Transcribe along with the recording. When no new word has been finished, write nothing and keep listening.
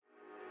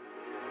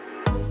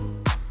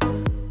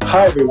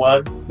Hi,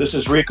 everyone. This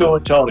is Rico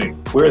and Tony.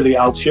 We're the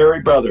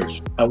Altieri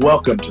brothers, and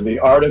welcome to the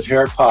Art of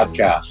Hair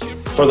podcast.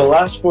 For the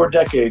last 4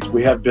 decades,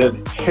 we have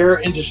been hair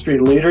industry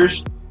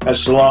leaders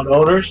as salon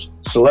owners,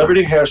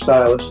 celebrity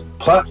hairstylists,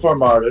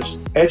 platform artists,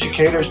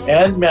 educators,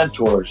 and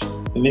mentors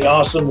in the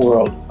awesome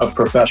world of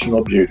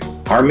professional beauty.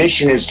 Our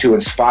mission is to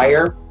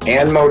inspire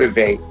and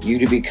motivate you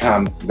to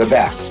become the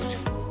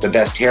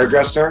best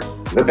hairdresser,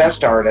 the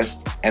best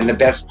artist, and the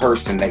best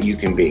person that you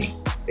can be.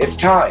 It's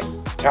time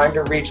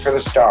to reach for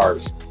the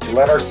stars, to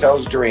let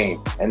ourselves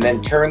dream, and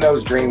then turn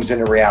those dreams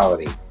into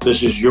reality.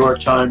 This is your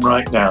time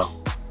right now.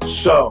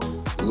 So,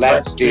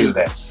 let's do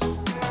this.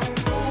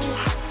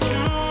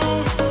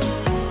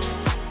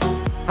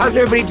 How's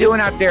everybody doing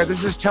out there?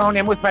 This is Tony.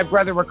 I'm with my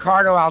brother,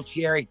 Ricardo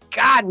Altieri.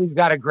 God, we've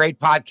got a great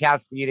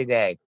podcast for you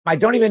today. I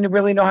don't even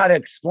really know how to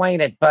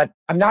explain it, but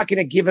I'm not going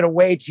to give it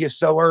away to you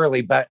so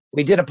early. But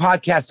we did a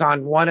podcast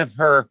on one of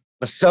her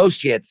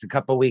associates a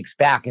couple of weeks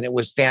back, and it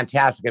was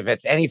fantastic. If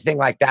it's anything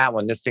like that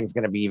one, this thing's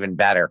going to be even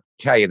better.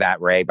 Tell you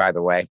that, Ray, by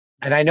the way.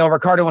 And I know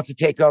Ricardo wants to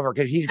take over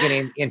because he's going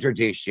to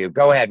introduce you.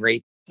 Go ahead,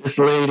 Ray. This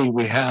lady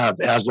we have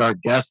as our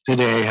guest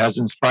today has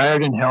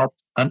inspired and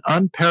helped an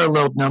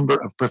unparalleled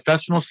number of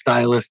professional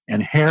stylists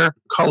and hair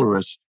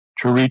colorists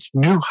to reach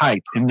new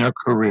heights in their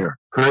career.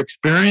 Her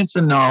experience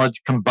and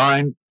knowledge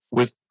combined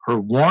with her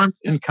warmth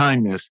and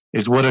kindness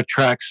is what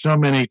attracts so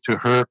many to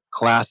her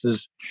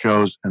classes,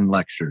 shows, and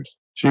lectures.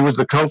 She was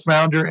the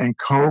co-founder and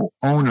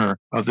co-owner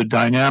of the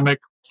dynamic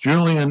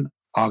Julian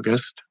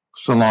August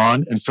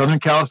Salon in Southern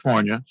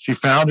California. She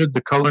founded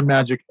the Color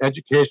Magic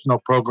educational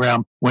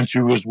program when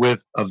she was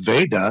with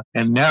Aveda,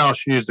 and now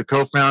she is the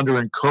co-founder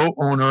and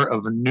co-owner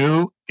of a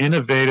new,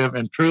 innovative,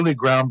 and truly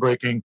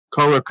groundbreaking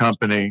color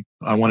company.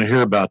 I want to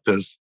hear about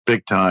this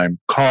big time,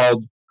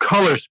 called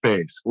Color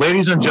Space.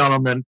 Ladies and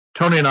gentlemen,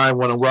 Tony and I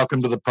want to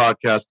welcome to the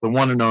podcast the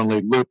one and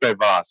only Lupe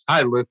Voss.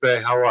 Hi, Lupe.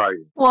 How are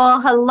you?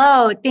 Well,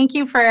 hello. Thank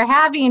you for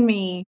having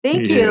me.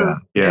 Thank you.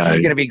 Yeah, this is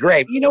going to be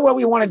great. You know what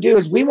we want to do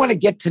is we want to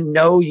get to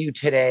know you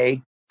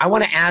today. I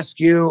want to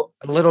ask you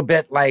a little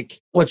bit like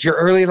what your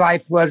early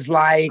life was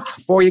like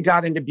before you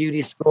got into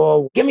beauty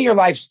school. Give me your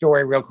life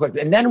story real quick,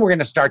 and then we're going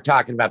to start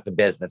talking about the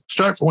business.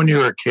 Start from when you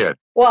were a kid.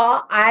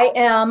 Well, I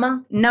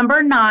am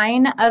number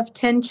 9 of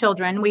 10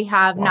 children. We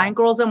have 9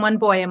 girls and 1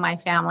 boy in my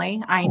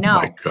family. I know.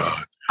 Oh, my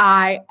God.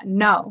 I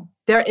know.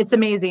 It's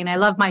amazing. I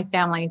love my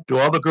family. Do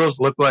all the girls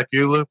look like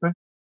you, Lupe?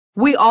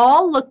 We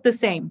all look the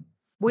same.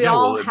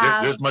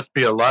 There must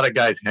be a lot of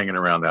guys hanging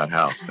around that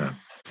house then.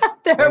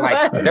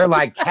 They're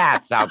like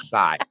cats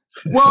outside.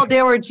 Well,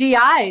 there were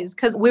GIs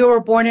because we were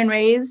born and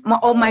raised.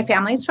 My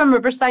family's from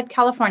Riverside,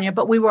 California,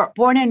 but we were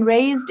born and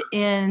raised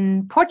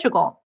in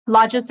Portugal.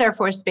 Lodges Air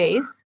Force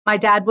Base. My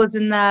dad was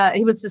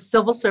he was the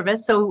civil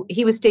service. So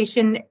he was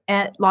stationed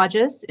at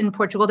Lodges in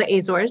Portugal, the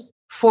Azores,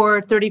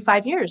 for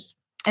 35 years.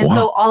 And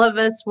So all of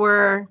us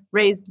were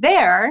raised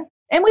there,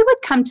 and we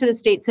would come to the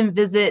States and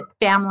visit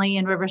family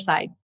in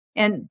Riverside.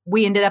 And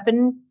we ended up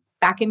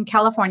back in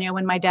California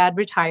when my dad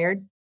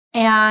retired.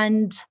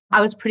 And I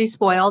was pretty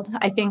spoiled.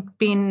 I think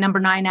being number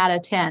 9 out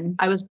of 10,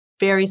 I was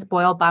very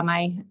spoiled by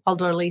my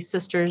elderly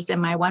sisters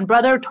and my one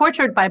brother,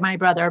 tortured by my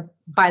brother,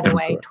 by the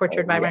way,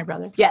 tortured by my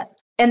brother. Yes.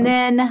 And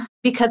then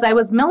because I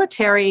was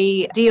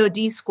military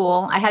DOD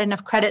school, I had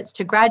enough credits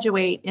to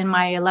graduate in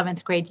my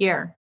 11th grade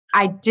year.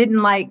 I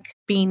didn't like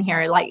being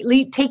here, like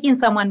taking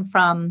someone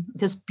from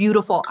this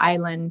beautiful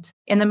island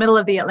in the middle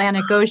of the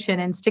Atlantic Ocean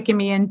and sticking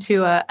me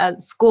into a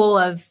school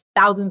of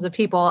thousands of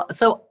people.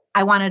 So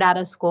I wanted out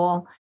of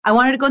school. I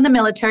wanted to go in the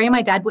military.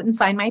 My dad wouldn't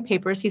sign my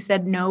papers. He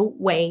said, no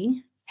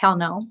way, hell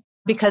no,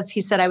 because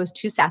he said I was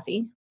too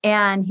sassy.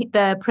 And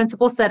the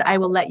principal said, I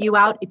will let you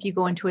out if you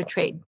go into a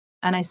trade.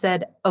 And I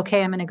said,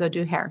 okay, I'm going to go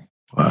do hair.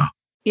 Wow.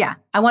 Yeah,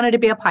 I wanted to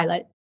be a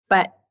pilot,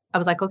 but I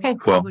was like, okay,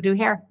 I'll go do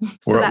hair.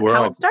 So that's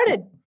how it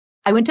started.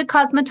 I went to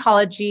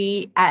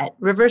cosmetology at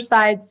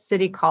Riverside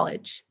City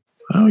College.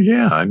 Oh,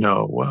 yeah, I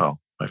know. Well,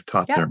 I've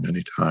taught there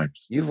many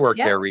times. You've worked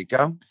there,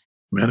 Rico.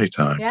 Many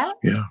times.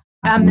 Yeah.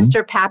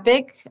 Mr.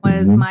 Papik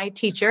was my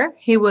teacher.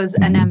 He was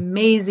an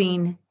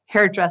amazing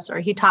hairdresser.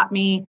 He taught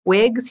me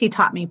wigs. He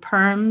taught me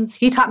perms.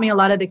 He taught me a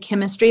lot of the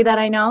chemistry that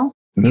I know.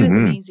 He was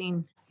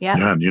amazing. Yeah.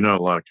 Yeah, and you know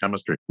a lot of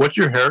chemistry. What's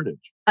your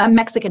heritage?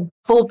 Mexican,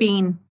 full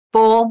bean,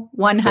 full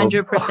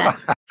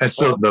 100%. And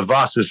so the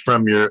Voss is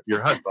from your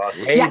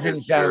husband. Ladies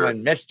and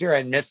gentlemen, Mr.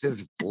 and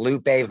Mrs.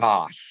 Lupe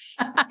Voss.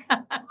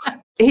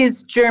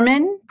 He's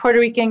German, Puerto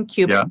Rican,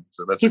 Cuban. Yeah,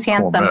 so that's He's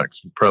handsome. Cool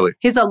mix. Probably.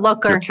 He's a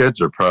looker. Your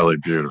kids are probably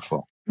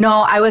beautiful. No,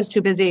 I was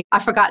too busy. I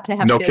forgot to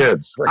have no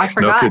kids. I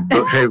forgot.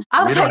 No hey,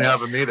 we don't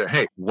have them either.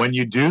 Hey, when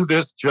you do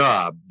this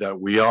job that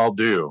we all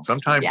do,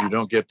 sometimes you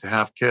don't get to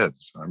have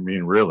kids. I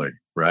mean, really,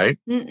 right?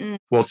 Mm-mm.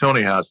 Well,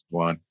 Tony has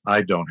one.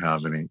 I don't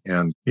have any.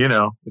 And,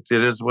 it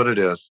is what it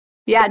is.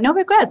 Yeah, no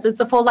regrets. It's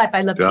a full life.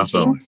 I love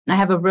teaching. I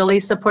have a really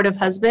supportive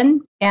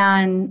husband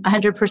and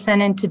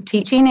 100% into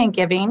teaching and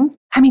giving.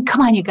 I mean,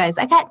 come on, you guys.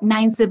 I got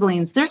 9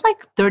 siblings. There's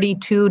like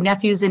 32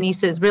 nephews and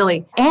nieces,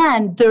 really.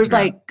 And there's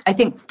I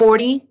think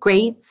 40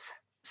 greats.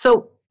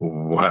 So.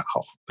 Wow,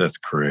 that's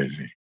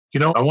crazy.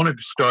 I want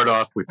to start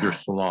off with your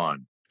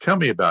salon. Tell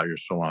me about your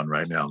salon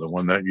right now, the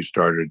one that you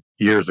started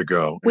years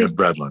ago at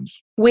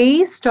Breadlands.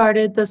 We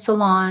started the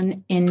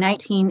salon in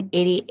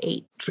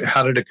 1988. So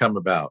how did it come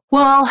about?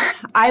 Well,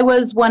 I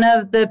was one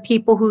of the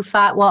people who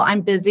thought, well,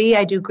 I'm busy.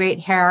 I do great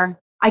hair.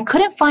 I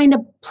couldn't find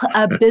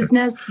a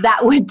business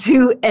that would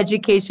do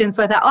education.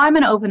 So I thought, I'm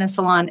going to open a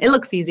salon. It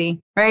looks easy,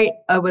 right?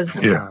 It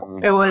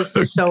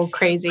was so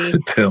crazy.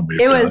 Tell me.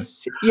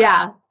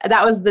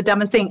 That was the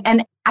dumbest thing.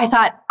 And I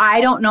thought,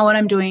 I don't know what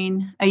I'm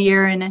doing a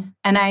year in.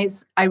 And I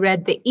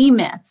read The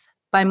E-Myth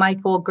by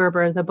Michael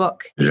Gerber, the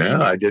book.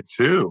 Yeah, I did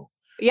too.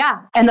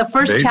 Yeah. And the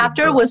first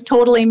chapter was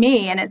totally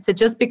me. And it said,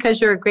 just because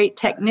you're a great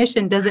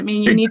technician doesn't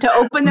mean you need to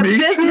open the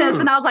business.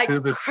 And I was like,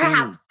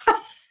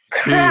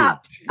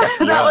 crap.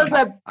 That was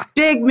a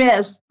big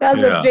miss.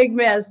 A big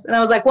miss. And I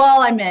was like,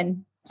 well, I'm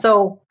in.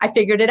 So I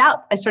figured it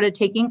out. I started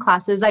taking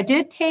classes. I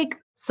did take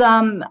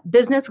some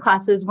business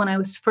classes when I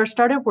was first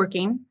started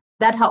working.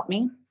 That helped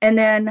me. And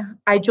then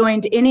I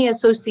joined any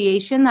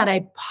association that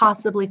I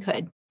possibly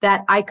could,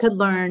 that I could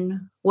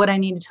learn what I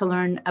needed to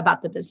learn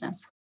about the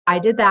business. I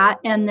did that.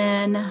 And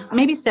then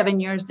maybe 7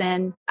 years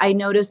in, I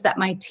noticed that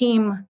my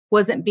team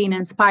wasn't being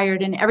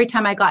inspired. And every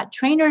time I got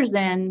trainers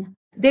in,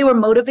 they were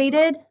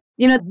motivated.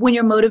 When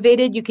you're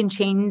motivated, you can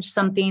change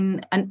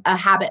something, a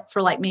habit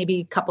for like maybe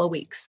a couple of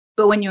weeks.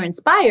 But when you're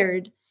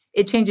inspired,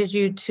 it changes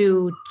you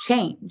to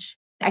change.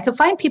 I could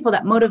find people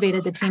that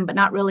motivated the team, but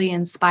not really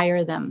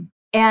inspire them.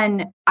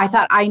 And I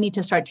thought I need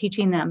to start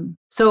teaching them.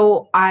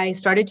 So I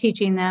started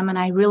teaching them and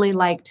I really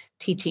liked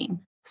teaching.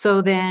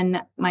 So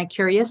then my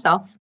curious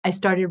self, I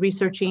started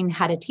researching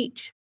how to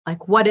teach.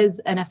 Like, what is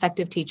an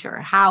effective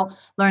teacher?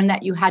 Learn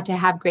that you had to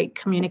have great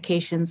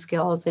communication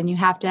skills and you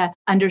have to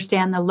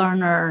understand the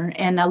learner,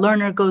 and a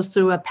learner goes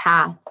through a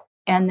path.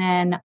 And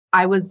then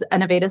I was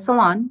an Aveda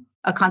salon,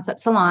 a concept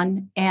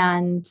salon,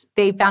 and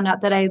they found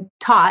out that I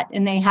taught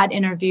and they had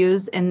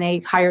interviews and they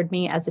hired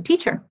me as a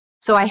teacher.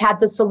 So I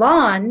had the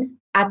salon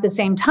at the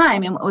same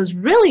time. And what was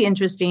really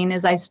interesting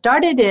is I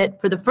started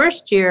it for the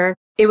first year.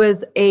 It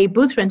was a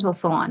booth rental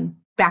salon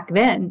back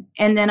then.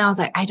 And then I was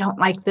like, I don't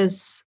like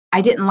this.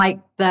 I didn't like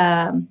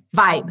the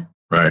vibe.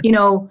 Right.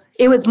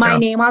 It was my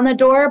name on the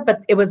door,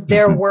 but it was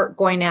their work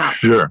going out.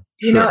 Sure.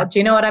 Do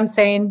you know what I'm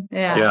saying?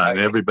 Yeah. Yeah. And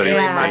everybody's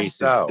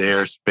space is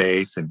their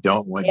space, and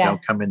don't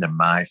come into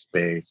my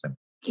space. And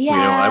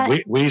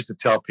we used to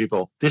tell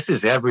people, this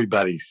is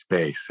everybody's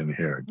space in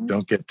here.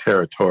 Don't get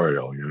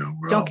territorial.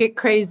 Don't get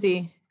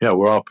crazy. Yeah,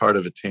 we're all part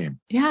of a team.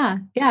 Yeah,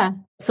 yeah.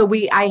 So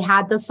I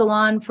had the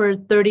salon for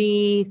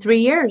 33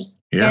 years.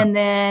 Yeah. And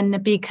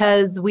then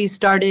because we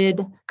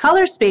started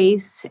Color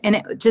Space, and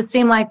it just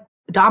seemed like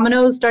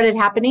dominoes started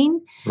happening.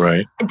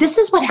 Right. This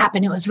is what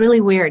happened. It was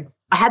really weird.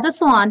 I had the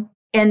salon,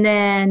 and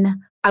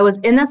then I was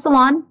in the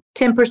salon,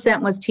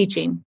 10% was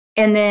teaching.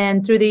 And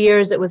then through the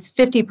years, it was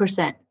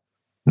 50%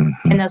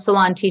 in the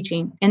salon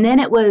teaching. And then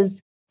it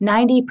was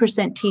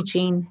 90%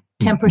 teaching,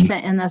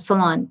 10% in the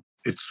salon.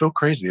 It's so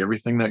crazy.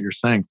 Everything that you're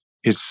saying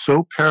is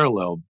so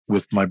paralleled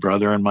with my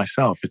brother and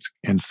myself. It's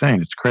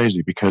insane. It's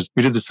crazy because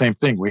we did the same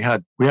thing. We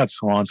had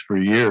salons for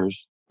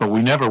years, but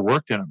we never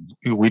worked in them.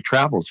 We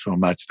traveled so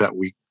much that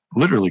we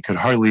literally could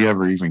hardly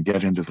ever even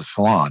get into the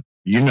salon.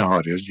 You know how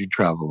it is. You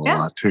travel a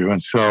lot too.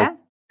 And so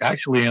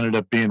actually ended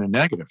up being a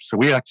negative. So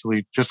we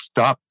actually just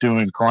stopped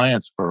doing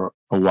clients for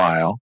a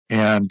while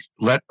and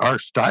let our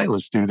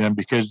stylists do them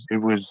because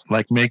it was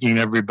like making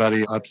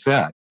everybody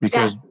upset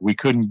because we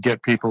couldn't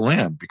get people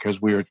in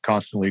because we were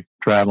constantly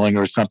traveling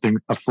or something,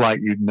 a flight,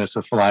 you'd miss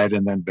a flight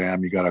and then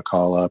bam, you got to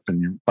call up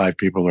and 5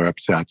 people are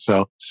upset.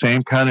 So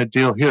same kind of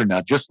deal here.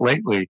 Now, just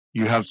lately,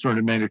 you have sort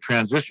of made a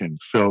transition.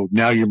 So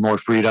now you're more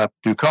freed up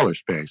to Color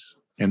Space.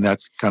 And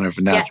that's kind of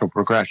a natural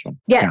progression.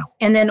 Yes.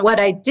 Yeah. And then what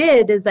I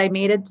did is I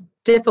made a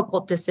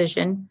difficult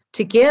decision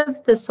to give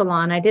the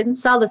salon. I didn't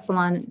sell the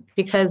salon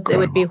because it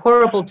would be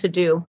horrible to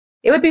do.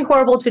 It would be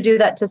horrible to do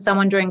that to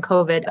someone during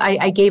COVID.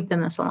 I gave them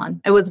the salon.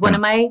 It was one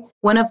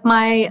of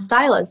my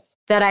stylists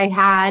that I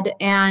had,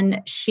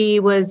 and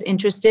she was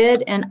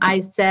interested. And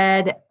I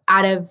said,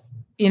 out of,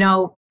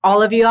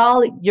 all of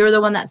y'all, you're the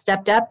one that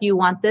stepped up. You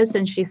want this?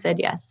 And she said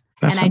yes.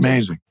 That's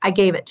amazing. I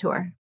gave it to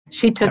her.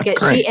 She took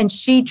it.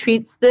 She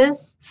treats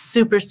this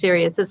super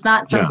serious. It's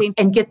not something,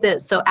 and get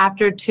this. So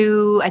after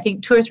 2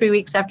 or 3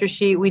 weeks after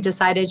we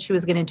decided she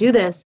was going to do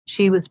this,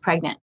 she was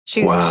pregnant.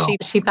 She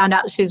found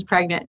out she was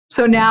pregnant.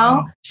 So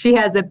now she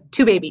has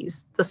 2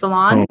 babies, the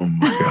salon. Oh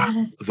my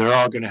God. They're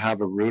all going to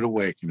have a rude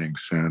awakening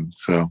soon.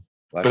 So,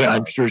 but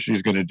I'm sure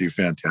she's going to do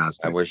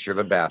fantastic. I wish her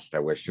the best.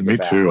 Me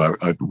too.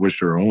 I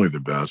wish her only the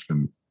best.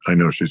 And I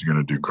know she's going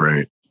to do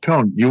great.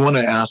 Tone, you want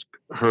to ask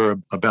her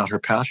about her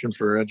passion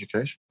for her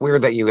education?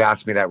 Weird that you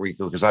asked me that,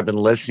 Rico, because I've been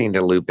listening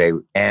to Lupe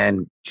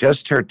and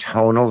just her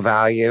tonal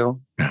value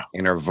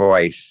in her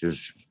voice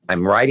is,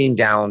 I'm writing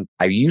down.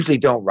 I usually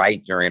don't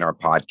write during our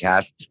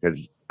podcast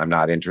because I'm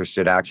not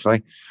interested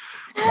actually,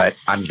 but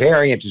I'm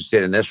very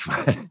interested in this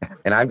one.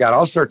 And I've got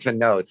all sorts of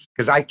notes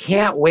because I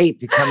can't wait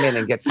to come in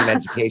and get some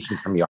education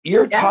from you.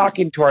 You're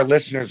talking to our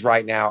listeners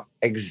right now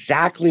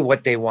exactly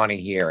what they want to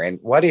hear. And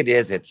what it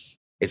is, it's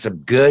It's a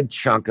good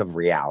chunk of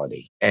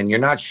reality. And you're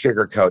not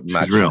sugarcoating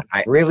much. She's real.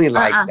 I really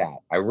like that.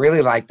 I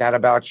really like that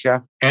about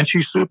you. And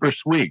she's super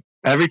sweet.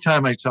 Every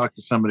time I talk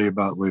to somebody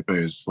about Lupe,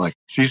 it's like,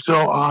 she's so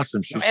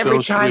awesome. She's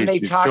Every so time sweet. they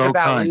She's talk so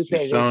about kind. Lupe, they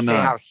She's so say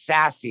how nice.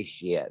 sassy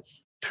she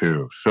is.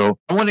 Too. So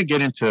I want to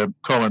get into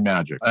color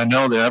magic. I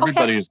know that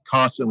everybody is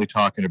constantly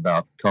talking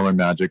about color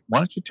magic. Why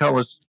don't you tell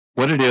us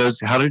what it is?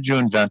 How did you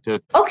invent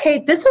it? Okay,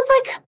 this was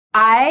like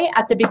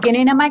at the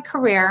beginning of my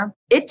career,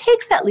 it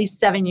takes at least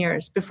 7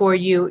 years before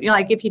you know,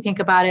 like if you think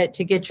about it,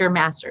 to get your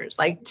master's,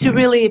 like to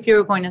really, if you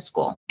were going to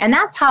school. And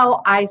that's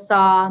how I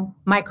saw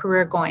my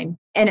career going.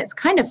 And it's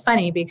kind of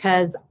funny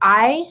because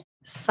I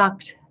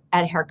sucked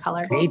at hair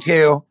color. Me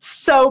too.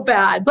 So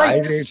bad.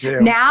 I do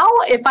too. Now,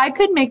 if I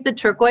could make the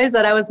turquoise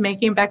that I was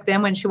making back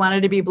then when she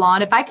wanted to be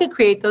blonde, if I could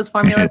create those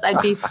formulas,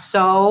 I'd be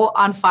so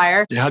on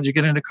fire. How'd you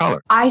get into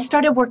color? I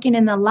started working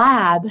in the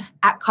lab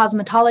at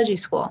cosmetology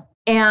school.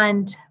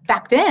 And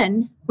back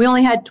then, we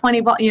only had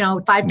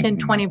 5, 10,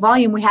 20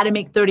 volume. We had to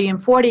make 30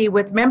 and 40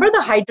 with, remember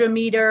the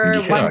hydrometer,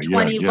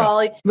 120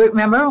 volume?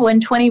 Remember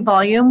 120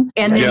 volume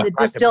and then the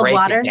distilled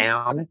water?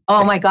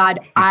 Oh my God.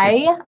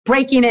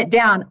 Breaking it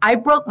down. I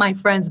broke my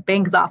friend's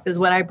bangs off is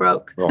what I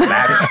broke. Well,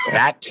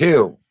 that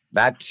too.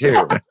 That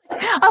too.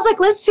 I was like,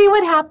 let's see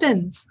what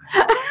happens.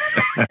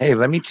 Hey,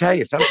 let me tell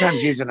you,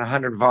 sometimes using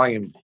 100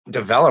 volume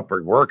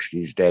developer works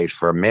these days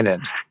for a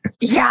minute.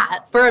 Yeah,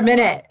 for a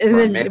minute. And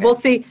then we'll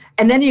see.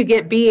 And then you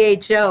get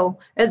BHO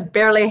that's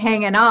barely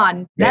hanging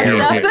on. That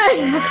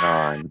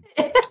stuff.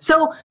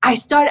 So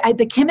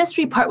the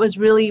chemistry part was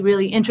really,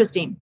 really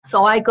interesting.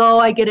 So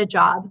I get a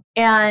job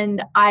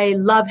and I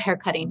love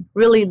haircutting,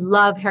 really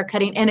love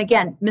haircutting. And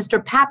again,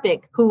 Mr.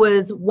 Papik, who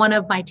was one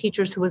of my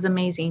teachers who was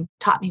amazing,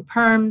 taught me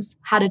perms,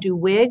 how to do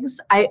wigs.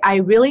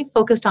 I really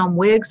focused on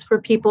wigs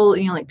for people,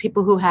 like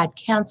people who had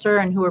cancer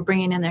and who were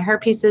bringing in their hair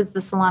pieces.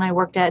 The salon I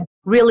worked at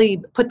really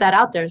put that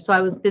out there. So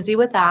I was busy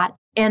with that.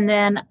 And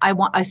then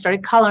I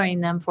started coloring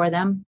them for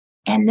them.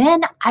 And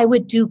then I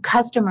would do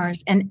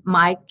customers and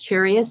my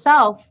curious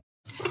self.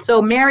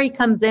 So Mary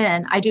comes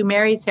in, I do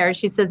Mary's hair.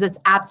 She says it's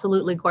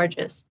absolutely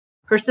gorgeous.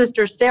 Her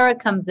sister Sarah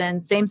comes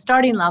in, same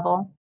starting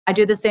level. I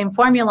do the same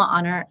formula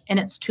on her and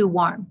it's too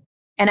warm.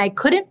 And I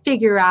couldn't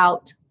figure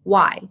out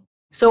why.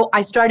 So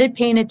I started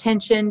paying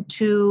attention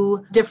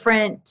to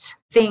different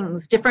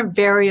things, different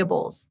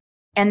variables.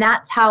 And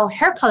that's how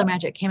hair color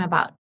magic came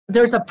about.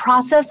 There's a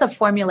process of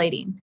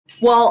formulating.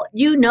 Well,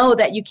 you know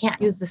that you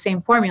can't use the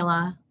same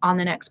formula on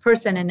the next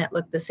person and it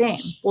look the same.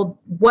 Well,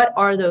 what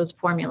are those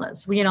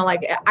formulas?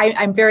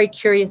 I'm very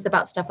curious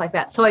about stuff like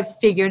that. So I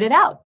figured it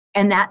out.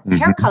 And that's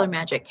hair color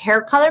magic.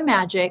 Hair color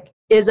magic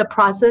is a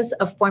process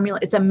of formula.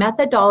 It's a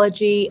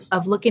methodology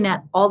of looking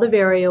at all the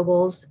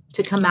variables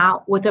to come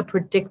out with a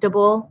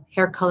predictable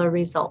hair color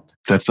result.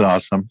 That's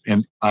awesome.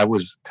 And I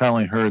was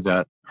telling her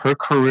that her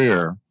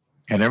career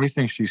and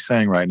everything she's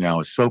saying right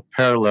now is so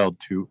parallel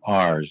to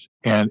ours,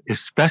 and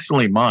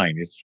especially mine.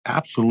 It's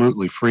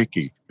absolutely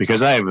freaky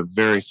because I have a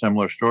very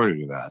similar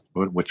story to that,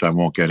 which I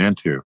won't get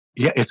into.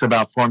 Yeah, it's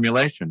about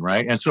formulation,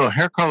 right? And so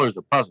hair color is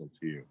a puzzle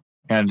to you.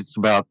 And it's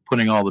about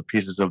putting all the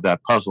pieces of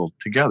that puzzle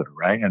together,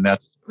 right? And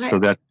that's right.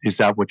 So is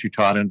that what you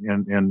taught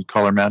in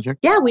color magic?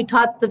 Yeah, we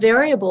taught the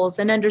variables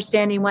and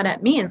understanding what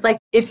it means. Like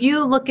if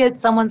you look at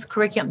someone's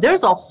curriculum,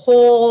 there's a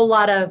whole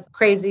lot of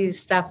crazy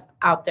stuff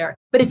out there.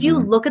 But if you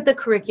look at the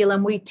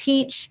curriculum, we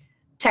teach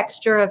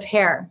texture of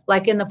hair,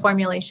 like in the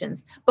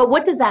formulations. But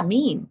what does that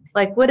mean?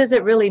 Like, what does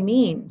it really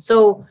mean?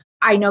 So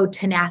I know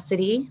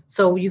tenacity.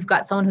 So you've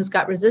got someone who's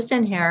got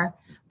resistant hair,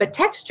 but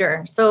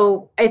texture.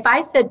 So if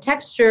I said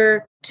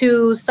texture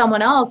to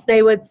someone else,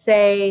 they would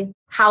say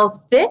how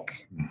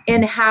thick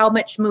and how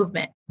much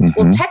movement.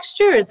 Well,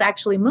 texture is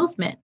actually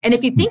movement. And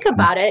if you think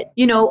about it,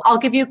 I'll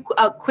give you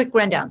a quick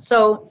rundown.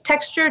 So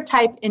texture,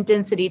 type, and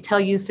density tell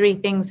you 3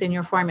 things in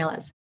your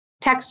formulas.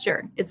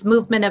 Texture, it's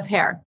movement of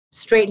hair.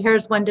 Straight hair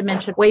is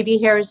 1-dimensional, wavy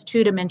hair is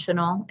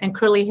 2-dimensional, and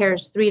curly hair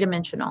is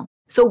 3-dimensional.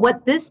 So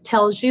what this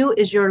tells you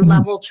is your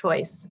level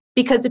choice.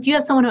 Because if you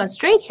have someone who has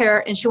straight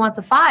hair and she wants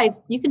a 5,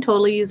 you can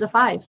totally use a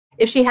 5.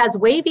 If she has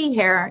wavy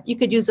hair, you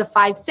could use a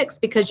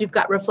 5-6 because you've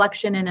got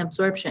reflection and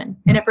absorption.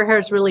 And if her hair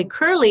is really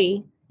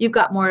curly, you've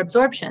got more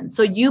absorption.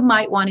 So you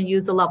might want to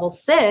use a level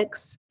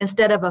 6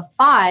 instead of a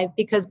 5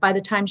 because by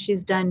the time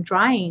she's done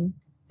drying,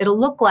 it'll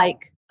look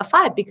like a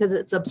 5 because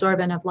it's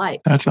absorbent of light.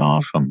 That's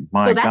awesome.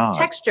 So that's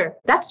texture.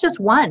 That's just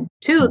 1.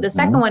 2, the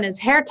second one is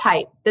hair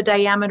type, the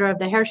diameter of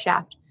the hair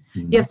shaft.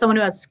 You have someone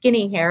who has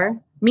skinny hair,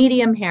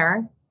 medium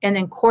hair, and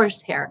then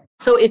coarse hair.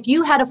 So if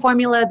you had a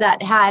formula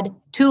that had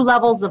 2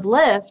 levels of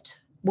lift,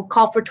 we'll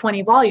call for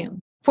 20 volume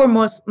for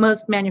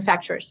most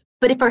manufacturers.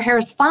 But if her hair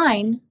is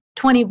fine,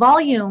 20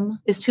 volume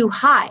is too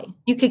high.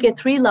 You could get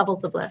 3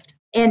 levels of lift.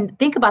 And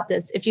think about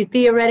this. If you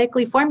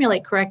theoretically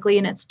formulate correctly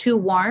and it's too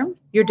warm,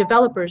 your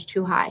developer is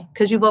too high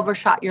because you've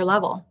overshot your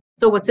level.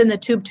 So what's in the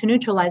tube to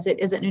neutralize it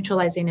isn't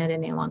neutralizing it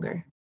any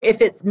longer. If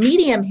it's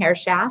medium hair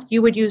shaft,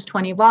 you would use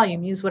 20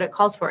 volume, use what it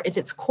calls for. If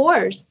it's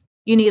coarse,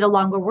 you need a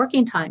longer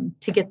working time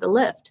to get the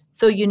lift.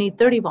 So you need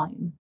 30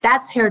 volume.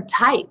 That's hair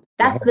type.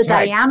 That's the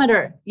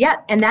diameter. Yeah.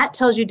 And that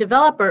tells you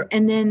developer.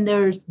 And then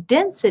there's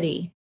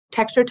density,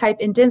 texture type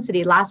and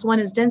density. Last one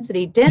is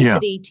density.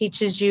 Density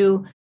teaches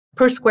you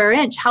per square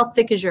inch, how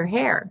thick is your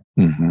hair?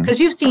 Because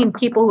you've seen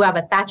people who have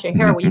a thatch of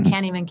hair where you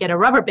can't even get a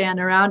rubber band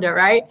around it,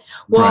 right?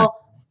 Well,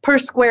 per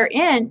square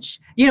inch,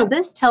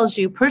 this tells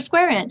you per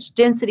square inch,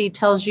 density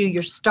tells you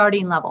your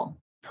starting level.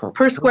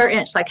 Per square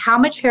inch, like how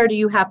much hair do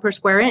you have per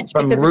square inch?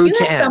 From Because if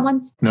you have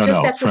someone's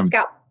at the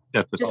scalp.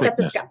 At the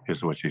thickness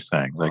is what she's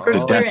saying, like Per the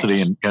square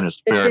density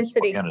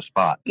inch. in a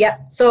spot. Yeah.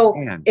 So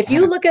if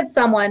you look at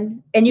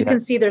someone and you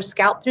can see their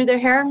scalp through their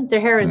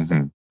hair is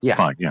fine.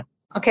 Yeah.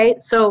 Okay.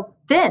 So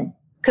then,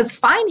 because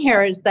fine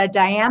hair is the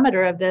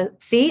diameter of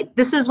this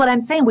is what I'm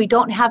saying. We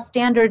don't have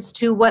standards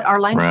to what our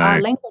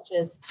language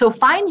is. So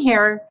fine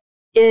hair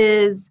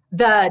is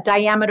the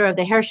diameter of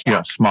the hair shaft.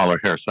 Yeah, smaller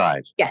hair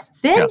size. Yes.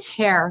 Thin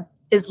hair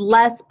is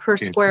less per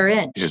square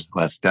inch. It's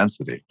less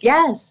density.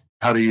 Yes.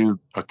 How do you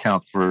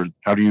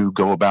how do you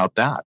go about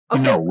that?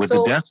 With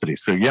the density.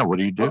 So what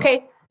do you do?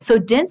 Okay. So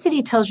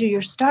density tells you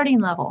your starting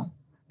level.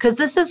 Because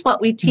this is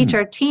what we teach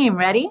our team.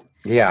 Ready?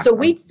 Yeah. So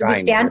we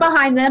stand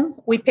behind them.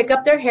 We pick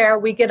up their hair.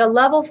 We get a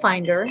level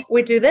finder.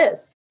 We do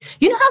this.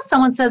 You know how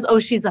someone says, oh,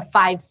 she's a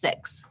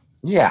 5'6"?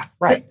 Yeah,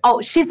 right.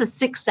 Oh, she's a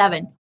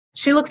 6'7".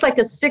 She looks like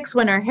a 6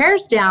 when her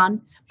hair's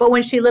down, but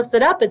when she lifts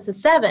it up, it's a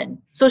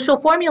 7. So she'll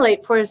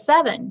formulate for a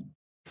 7.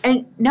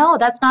 And no,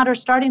 that's not her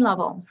starting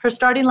level. Her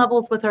starting level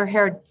is with her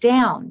hair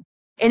down.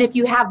 And if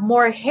you have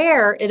more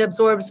hair, it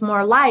absorbs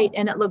more light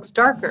and it looks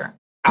darker.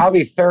 I'll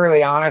be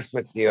thoroughly honest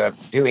with you.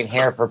 Doing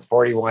hair for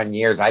 41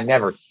 years, I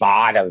never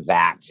thought of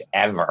that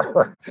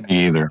ever.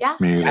 Me either. Yeah.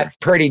 Me either. That's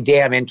pretty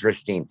damn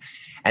interesting.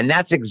 And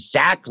that's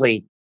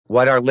exactly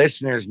what our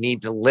listeners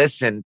need to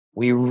listen.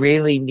 We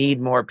really need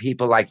more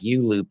people like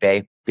you,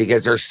 Lupe,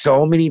 because there's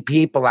so many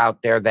people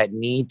out there that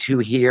need to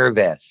hear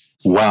this.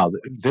 Wow.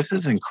 This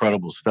is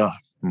incredible stuff.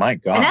 My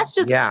God. And that's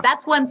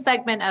that's one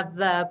segment of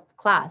the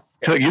class.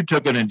 So you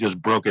took it and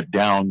just broke it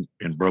down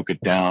and broke it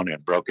down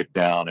and broke it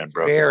down and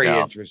broke it down. Very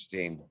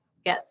interesting.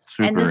 Yes.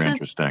 Super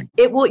interesting.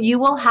 You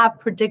will have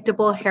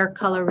predictable hair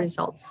color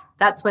results.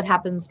 That's what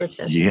happens with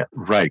this. Yeah,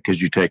 right.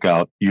 Because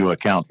you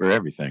account for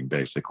everything,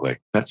 basically.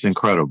 That's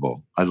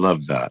incredible. I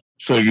love that.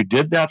 So you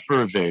did that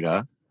for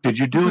Aveda. Did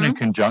you do it in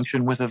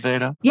conjunction with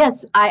Aveda?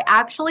 Yes, I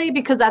actually,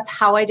 because that's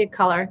how I did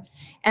color.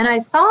 And I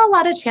saw a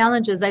lot of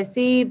challenges. I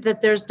see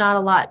that there's not a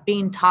lot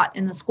being taught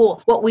in the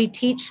school. What we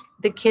teach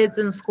the kids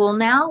in school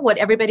now, what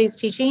everybody's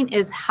teaching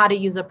is how to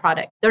use a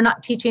product. They're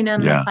not teaching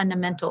them the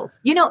fundamentals.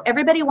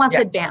 Everybody wants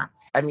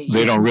advanced. I mean,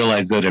 they don't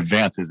realize that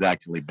advanced is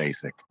actually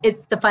basic.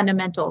 It's the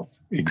fundamentals.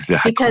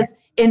 Exactly. Because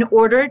in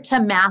order to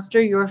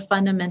master your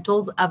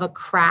fundamentals of a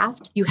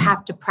craft, you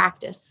have to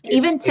practice.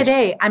 Even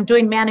today, I'm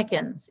doing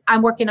mannequins.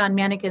 I'm working on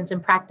mannequins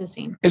and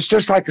practicing. It's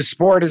just like a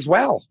sport as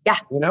well. Yeah.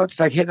 It's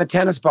like hitting a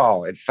tennis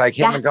ball. It's like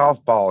hitting a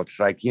golf ball. It's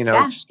like,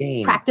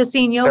 skiing.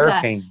 Practicing yoga.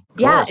 Surfing.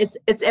 Yeah,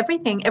 it's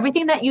everything.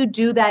 Everything that you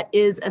do that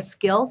is a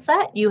skill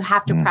set, you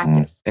have to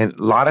practice. And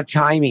a lot of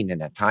timing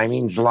in it.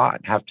 Timing's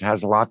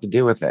has a lot to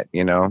do with it,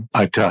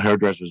 I tell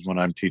hairdressers when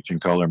I'm teaching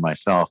color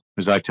myself,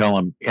 is I tell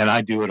them, and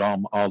I do it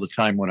all the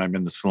time when I'm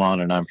in the salon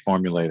and I'm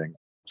formulating.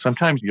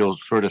 Sometimes you'll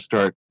sort of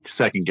start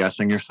second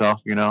guessing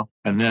yourself,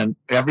 and then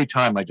every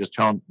time I just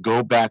tell them,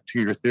 go back to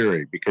your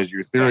theory, because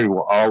your theory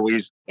will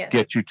always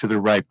get you to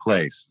the right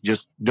place.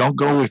 Just don't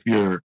go with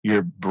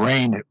your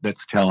brain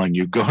that's telling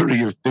you, go to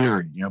your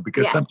theory,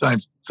 because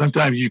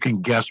sometimes you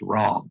can guess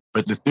wrong,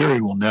 but the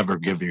theory will never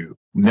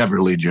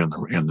lead you in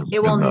the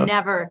It will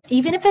never,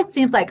 even if it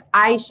seems like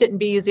I shouldn't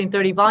be using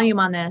 30 volume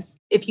on this,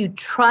 if you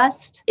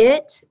trust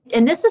it,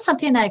 and this is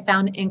something I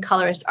found in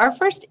colorists, our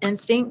first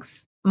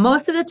instincts,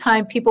 most of the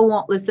time people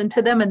won't listen to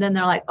them. And then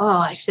they're like, oh,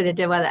 I should have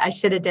did it. I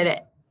should have did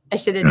it.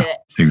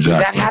 Exactly.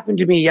 That happened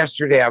to me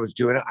yesterday. I was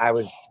doing it.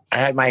 I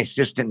had my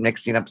assistant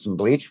mixing up some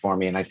bleach for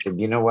me. And I said,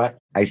 you know what?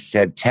 I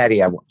said,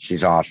 Teddy,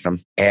 she's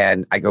awesome.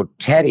 And I go,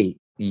 Teddy,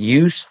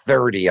 use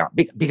 30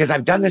 because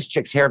I've done this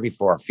chick's hair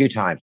before a few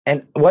times.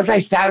 And was I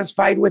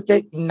satisfied with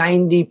it?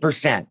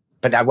 90%.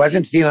 But I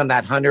wasn't feeling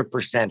that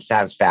 100%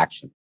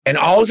 satisfaction. And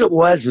all it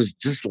was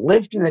just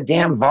lifting the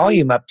damn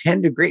volume up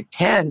 10.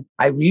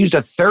 I used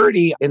a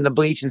 30 in the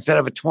bleach instead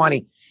of a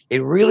 20.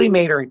 It really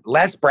made her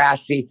less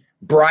brassy,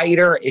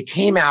 brighter. It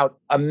came out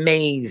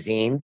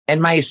amazing. And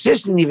my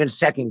assistant even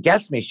second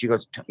guessed me. She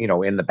goes,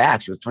 in the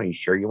back, she goes, Tony, you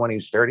sure you want to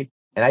use 30?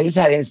 And I just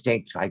had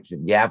instinct. I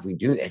said, yeah, if we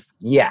do this,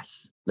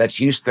 yes, let's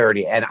use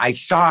 30. And I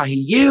saw a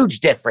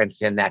huge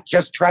difference in that.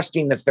 Just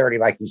trusting the 30,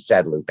 like you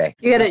said, Lupe.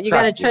 You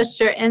gotta trust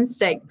your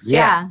instincts.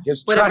 Yeah.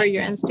 Just whatever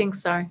your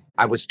instincts are.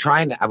 I was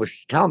telling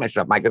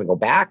myself, am I going to go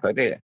back?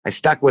 I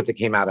stuck with it,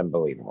 came out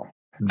unbelievable.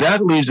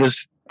 That leads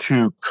us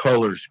to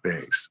color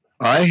space.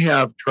 I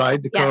have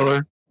tried the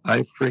color.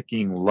 I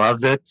freaking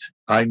love it.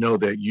 I know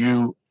that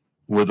you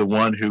were the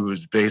one who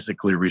was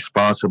basically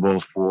responsible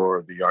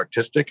for the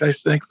artistic, I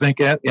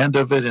think end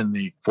of it, and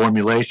the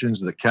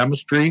formulations, the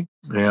chemistry,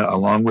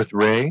 along with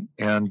Ray.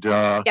 And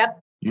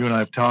you and I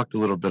have talked a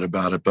little bit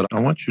about it, but I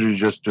want you to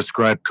just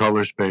describe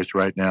color space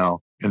right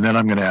now and then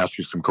I'm going to ask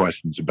you some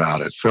questions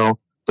about it. So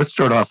let's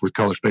start off with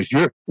color space.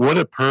 What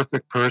a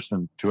perfect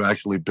person to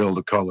actually build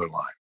a color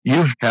line.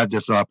 You had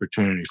this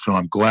opportunity, so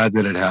I'm glad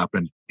that it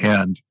happened,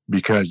 and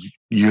because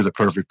you're the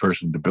perfect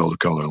person to build a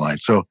color line.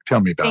 So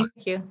tell me about it.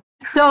 Thank you.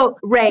 So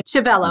Ray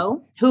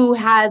Chiavello, who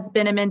has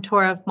been a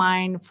mentor of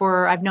mine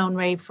I've known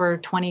Ray for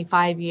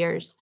 25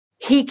 years.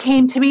 He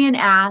came to me and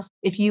asked,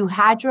 if you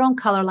had your own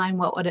color line,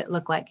 what would it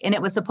look like? And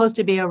it was supposed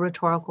to be a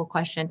rhetorical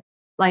question.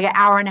 Like an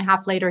hour and a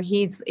half later,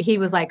 he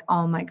was like,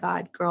 oh my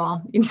God,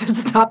 girl, you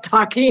just stop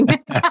talking.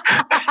 Because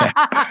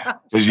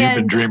you've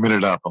been dreaming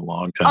it up a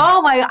long time.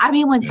 Oh my, I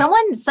mean, when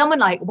someone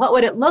like, what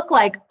would it look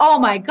like? Oh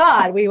my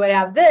God, we would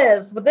have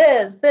this.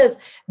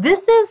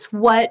 This is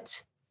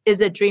what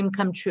is a dream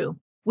come true.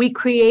 We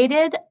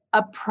created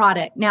a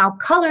product. Now,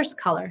 color's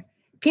color.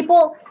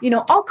 People,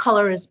 all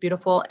color is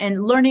beautiful,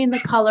 and learning the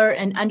color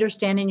and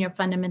understanding your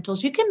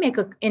fundamentals, you can make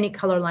any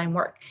color line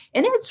work.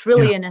 And it's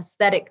really an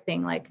aesthetic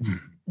thing. Like,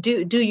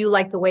 do you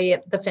like the way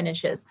the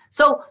finish is?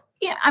 So,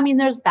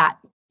 there's that.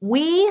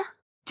 We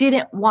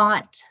didn't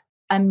want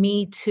a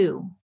me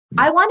too.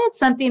 I wanted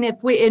something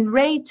in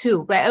Ray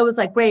too, right? I was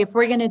like, Ray, if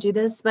we're going to do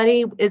this,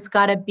 buddy, it's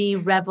got to be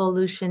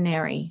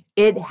revolutionary.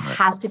 It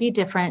has to be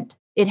different.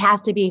 It has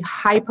to be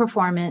high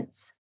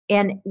performance.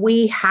 And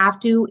we have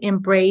to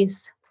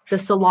embrace the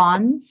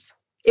salons.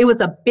 It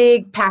was a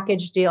big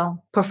package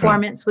deal.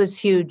 Performance was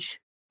huge.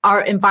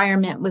 Our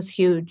environment was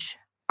huge.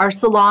 Our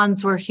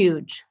salons were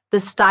huge. The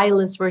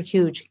stylists were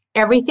huge.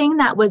 Everything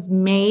that was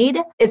made,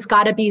 it's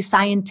got to be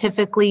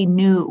scientifically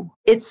new.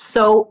 It's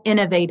so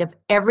innovative.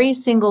 Every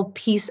single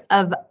piece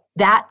of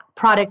that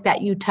product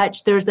that you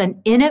touch, there's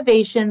an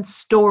innovation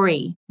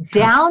story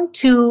down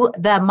to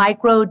the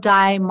micro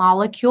dye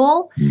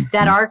molecule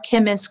that our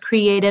chemists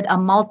created a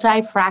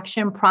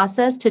multi-fraction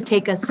process to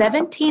take a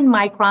 17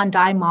 micron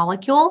dye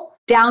molecule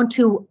down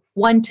to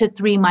 1 to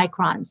 3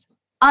 microns.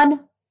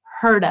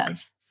 Unheard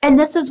of. And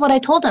this is what I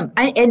told him.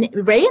 And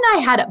Ray and I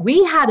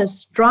had a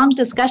strong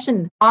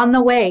discussion on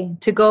the way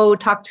to go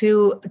talk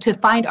to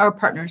find our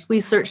partners. We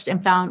searched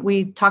and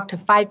we talked to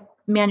 5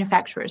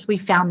 manufacturers. We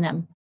found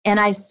them. And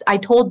I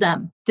told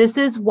them, this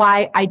is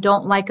why I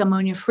don't like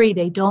ammonia free.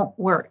 They don't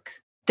work.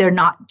 They're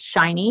not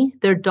shiny.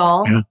 They're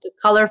dull. Yeah. The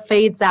color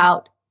fades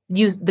out.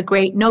 Use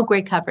no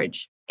gray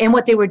coverage. And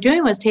what they were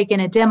doing was taking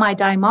a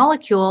demi-dye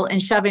molecule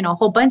and shoving a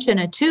whole bunch in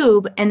a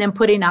tube and then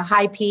putting a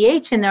high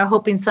pH in there,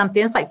 hoping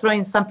something, it's like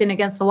throwing something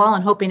against the wall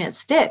and hoping it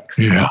sticks.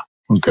 Yeah.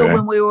 Okay. So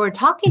when we were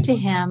talking to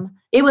him,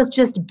 it was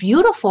just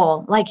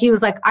beautiful. Like he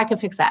was like, I can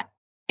fix that.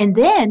 And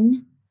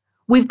then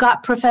we've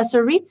got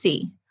Professor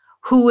Rizzi,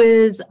 who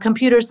is a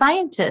computer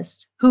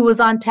scientist, who was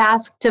on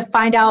task to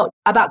find out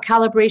about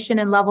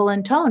calibration and level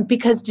and tone.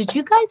 Because did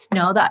you guys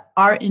know that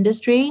our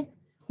industry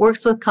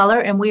works with color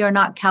and we are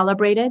not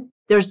calibrated?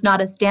 There's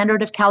not a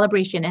standard of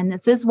calibration. And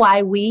this is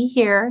why we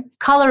hear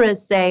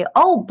colorists say,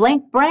 oh,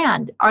 blank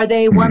brand. Are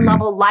they one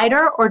level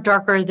lighter or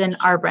darker than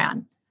our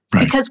brand?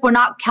 Right. Because we're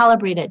not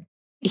calibrated.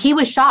 He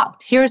was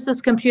shocked. Here's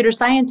this computer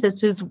scientist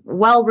who's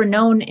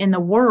well-renowned in the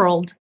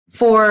world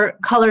for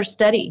color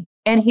study.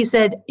 And he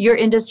said, your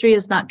industry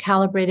is not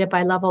calibrated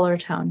by level or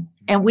tone.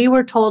 And we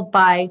were told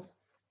by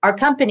our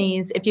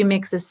companies, if you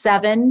mix a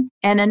 7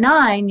 and a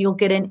 9, you'll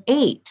get an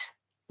 8.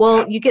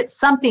 Well, you get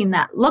something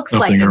that looks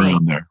like an 8.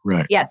 Around there,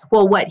 right? Yes.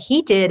 Well, what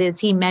he did is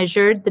he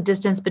measured the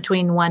distance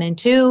between 1 and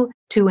 2,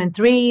 2 and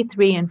 3,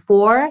 3 and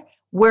 4.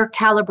 We're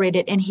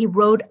calibrated, and he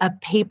wrote a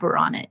paper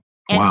on it.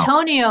 Wow.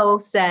 Antonio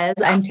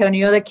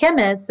the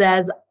chemist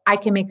says, I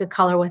can make a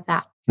color with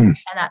that. And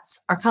that's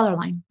our color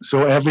line.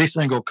 So every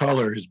single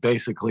color is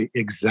basically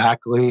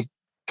exactly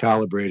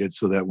calibrated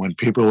so that when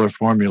people are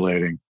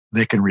formulating,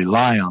 they can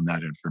rely on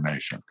that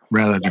information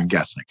rather than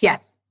guessing.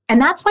 Yes.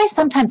 And that's why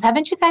sometimes,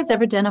 haven't you guys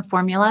ever done a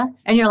formula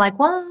and you're like,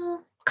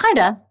 well, kind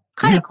of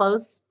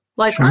close.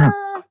 Like, sure.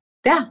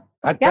 Yeah.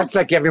 That's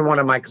like every one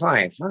of my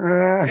clients.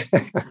 You're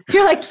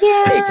like,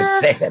 yeah. I hate to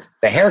say it.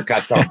 The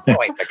haircut's on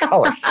point. The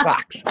color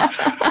sucks.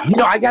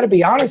 I got to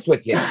be honest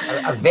with you.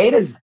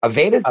 Aveda's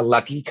a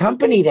lucky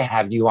company to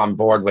have you on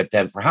board with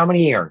them for how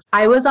many years?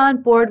 I was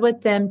on board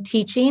with them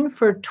teaching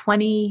for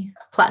 20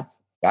 plus.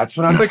 That's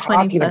what I'm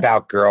talking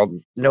about, girl.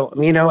 No,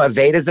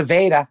 Aveda's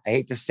Aveda. I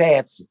hate to say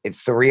it.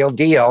 It's the real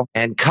deal.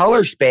 And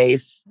Color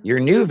Space, your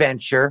new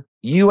venture,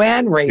 you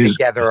and Ray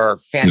together are a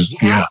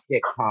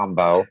fantastic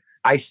combo.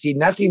 I see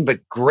nothing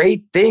but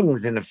great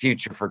things in the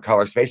future for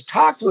Color Space.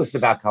 Talk to us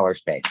about Color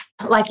Space.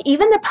 Like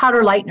even the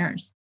powder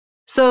lighteners.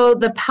 So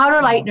the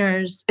powder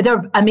lighteners,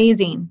 they're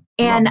amazing.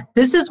 And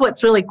this is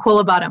what's really cool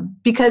about them,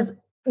 because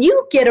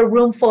you get a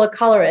room full of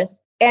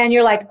colorists and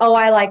you're like, oh,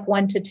 I like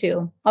 1 to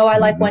 2. Oh, I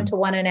like 1 to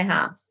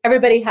 1.5.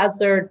 Everybody has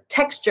their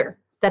texture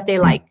that they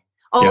like.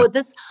 Oh,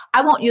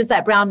 I won't use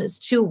that brown. It's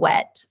too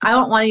wet. I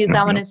don't want to use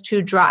that one. It's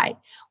too dry.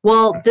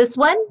 Well, this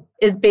one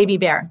is baby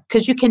bear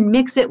because you can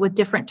mix it with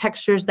different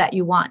textures that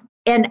you want.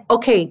 And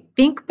okay,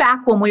 think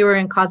back when we were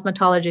in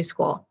cosmetology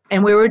school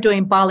and we were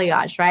doing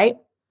balayage, right?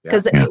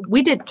 Because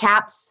we did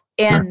caps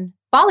and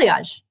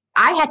balayage.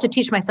 I had to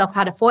teach myself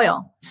how to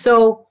foil.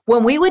 So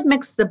when we would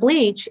mix the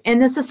bleach,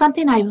 and this is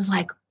something I was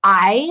like,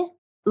 I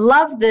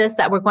love this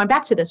that we're going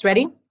back to this.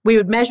 Ready? We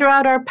would measure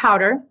out our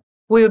powder.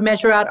 We would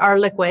measure out our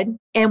liquid,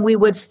 and we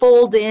would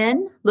fold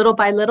in little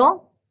by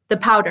little the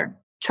powder.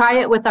 Try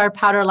it with our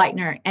powder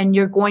lightener, and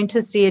you're going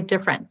to see a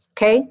difference.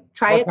 Okay?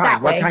 Try it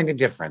that way. What kind of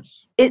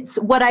difference? It's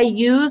what I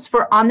use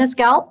for on the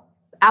scalp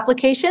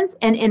applications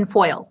and in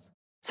foils.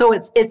 So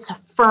it's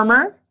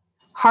firmer,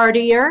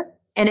 hardier,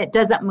 and it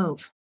doesn't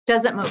move.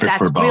 Doesn't move.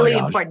 That's really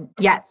important.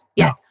 Yes.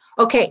 Yes.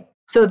 Yeah. Okay.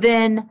 So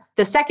then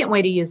the second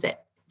way to use it,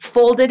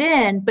 fold it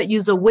in, but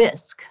use a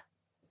whisk.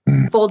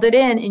 Fold it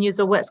in and use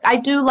a whisk. I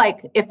do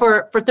like, if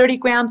for 30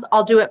 grams,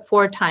 I'll do it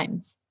 4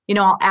 times.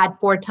 I'll add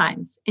 4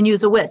 times and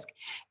use a whisk.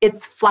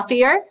 It's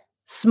fluffier,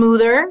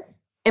 smoother,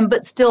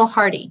 but still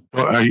hardy.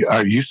 Well,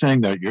 are you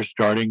saying that you're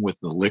starting with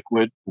the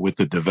liquid with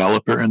the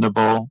developer in the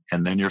bowl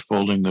and then you're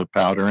folding the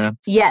powder in?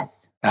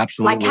 Yes.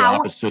 Absolutely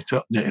opposite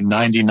to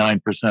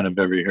 99% of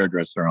every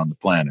hairdresser on the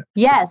planet.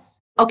 Yes.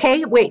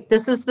 Okay, wait,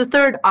 this is the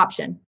third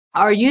option.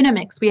 Our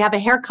Unimix, we have a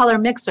hair color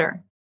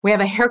mixer.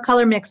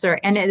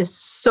 And it is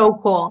so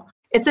cool.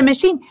 It's a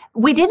machine.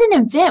 We didn't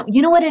invent,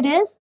 you know what it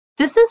is?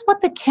 This is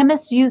what the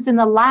chemists use in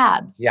the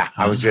labs. Yeah,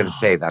 I was going to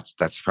say that's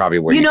probably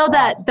where you know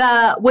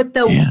that with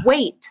the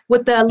weight,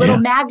 with the little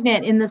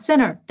magnet in the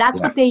center. That's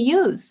what they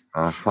use.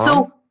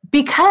 So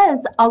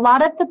because a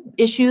lot of the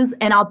issues,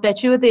 and I'll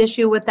bet you the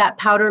issue with that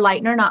powder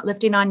lightener not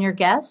lifting on your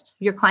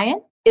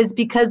client, is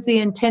because the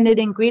intended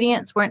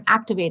ingredients weren't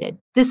activated.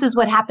 This is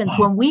what happens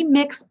when we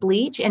mix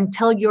bleach and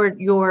tell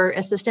your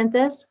assistant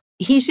this.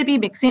 He should be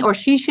mixing, or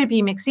she should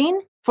be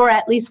mixing for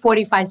at least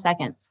 45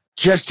 seconds.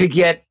 Just to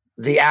get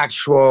the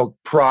actual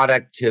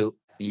product to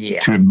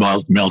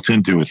melt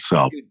into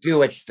itself. To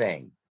do its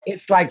thing.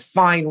 It's like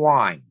fine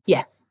wine.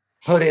 Yes.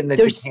 Put it in the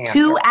There's decanter.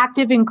 2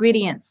 active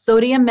ingredients,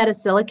 sodium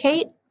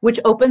metasilicate, which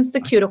opens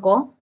the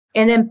cuticle,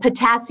 and then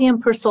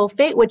potassium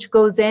persulfate, which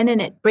goes in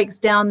and it breaks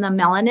down the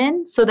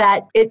melanin so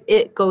that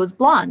it goes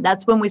blonde.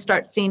 That's when we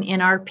start seeing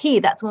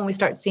NRP. That's when we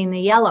start seeing the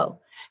yellow,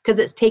 because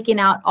it's taking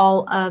out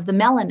all of the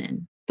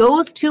melanin.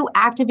 Those 2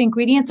 active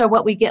ingredients are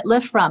what we get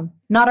lift from,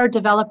 not our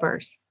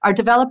developers. Our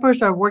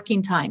developers are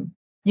working time.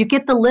 You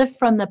get the lift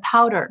from the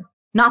powder,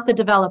 not the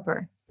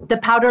developer. The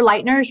powder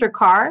lightener is your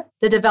car.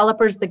 The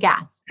developer is the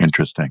gas.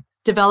 Interesting.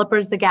 Developer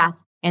is the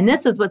gas. And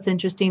this is what's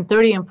interesting.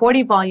 30 and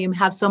 40 volume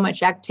have so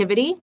much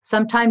activity.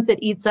 Sometimes it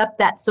eats up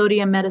that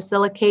sodium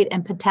metasilicate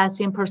and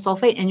potassium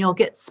persulfate, and you'll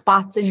get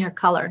spots in your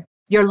color,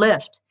 your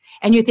lift.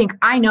 And you think,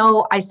 I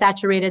know I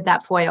saturated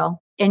that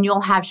foil, and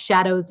you'll have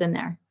shadows in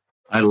there.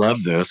 I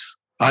love this.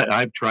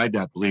 I've tried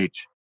that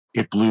bleach.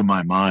 It blew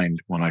my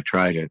mind when I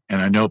tried it.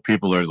 And I know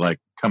people are like,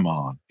 come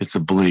on, it's a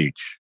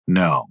bleach.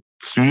 No.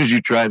 As soon as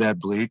you try that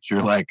bleach,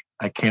 you're like,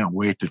 I can't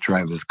wait to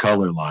try this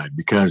color line.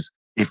 Because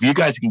if you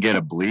guys can get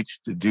a bleach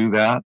to do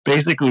that,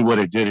 basically what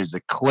it did is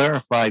it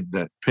clarified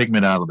the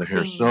pigment out of the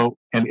hair. So,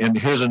 and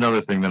here's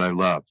another thing that I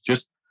love.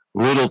 Just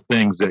little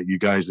things that you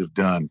guys have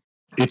done.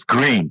 It's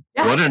green.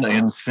 Yeah. What an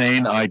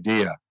insane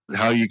idea.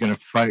 How are you going to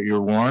fight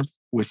your warmth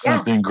with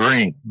something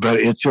green?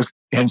 But it's just,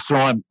 and so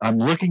I'm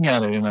looking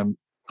at it and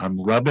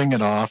I'm rubbing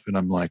it off and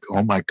I'm like,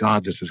 oh my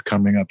God, this is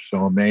coming up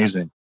so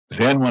amazing.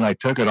 Then when I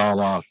took it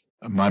all off,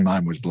 my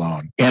mind was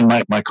blown. And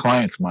my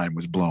client's mind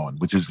was blown,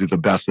 which is the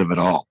best of it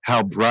all.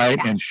 How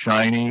bright and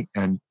shiny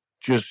and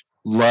just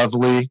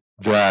lovely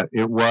that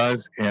it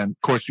was. And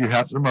of course, you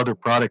have some other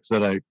products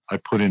that I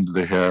put into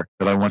the hair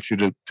that I want you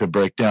to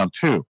break down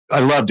too. I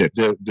loved it.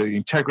 The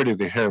integrity of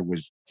the hair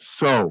was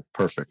so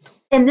perfect.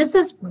 And this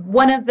is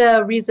one of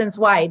the reasons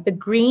why the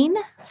green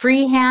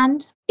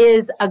freehand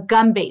is a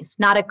gum base,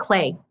 not a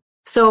clay.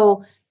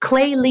 So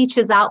clay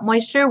leaches out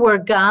moisture where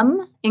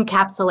gum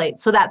encapsulates.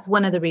 So that's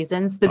one of the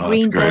reasons. The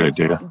green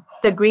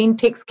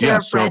takes care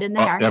of red in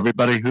the hair.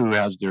 Everybody who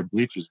has their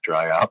bleaches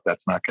dry out,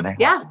 that's not going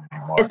to happen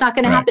anymore. It's not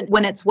going to happen.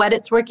 When it's wet,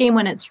 it's working.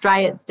 When it's dry,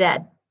 it's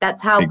dead.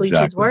 That's how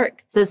bleaches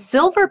work. The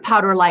silver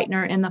powder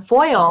lightener in the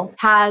foil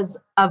has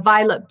a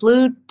violet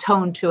blue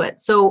tone to it.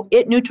 So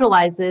it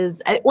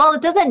neutralizes, well,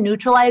 it doesn't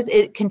neutralize,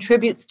 it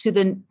contributes to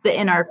the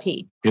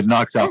NRP. It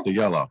knocks out the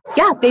yellow.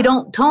 Yeah, they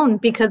don't tone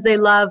because they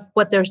love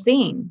what they're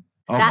seeing.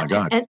 Oh my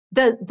God. And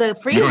the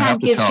freehand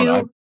gives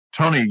you...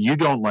 Tony, you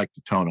don't like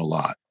to tone a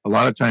lot. A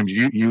lot of times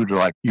you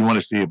want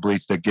to see a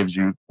bleach that gives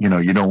you,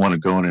 you don't want to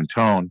go in and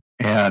tone.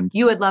 And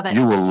you would love it.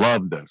 You will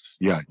love this.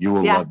 Yeah, you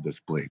will love this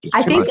bleach.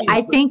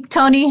 I think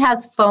Tony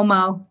has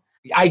FOMO.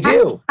 I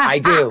do. I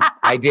don't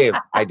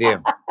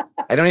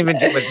even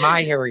do it with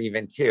my hair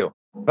even too.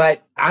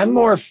 But I'm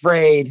more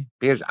afraid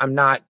because I'm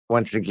not,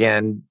 once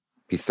again,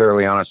 be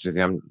thoroughly honest with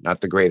you, I'm not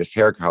the greatest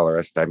hair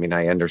colorist. I mean,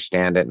 I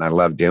understand it and I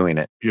love doing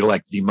it. You're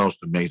like the most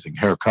amazing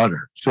hair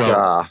cutter.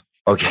 So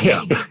okay.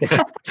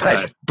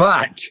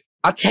 but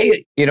I'll tell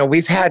you,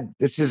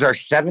 this is our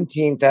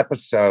 17th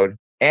episode.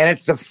 And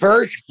it's the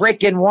first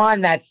freaking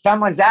one that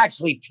someone's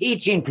actually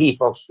teaching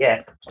people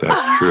shit.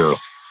 That's true.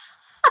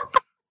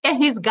 And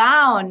he's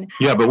gone.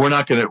 Yeah, but we're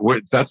not going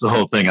to, that's the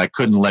whole thing. I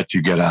couldn't let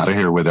you get out of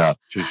here without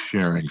just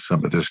sharing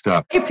some of this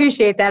stuff. I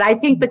appreciate that. I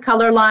think the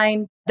color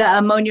line, The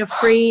ammonia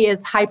free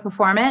is high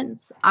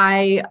performance.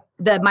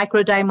 The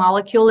micro dye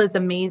molecule is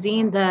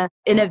amazing. The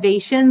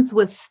innovations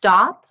with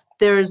Stop.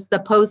 There's the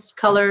post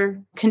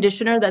color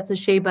conditioner that's a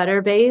shea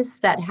butter base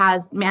that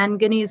has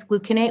manganese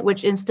gluconate,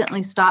 which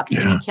instantly stops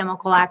any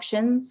chemical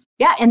actions.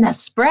 Yeah, and the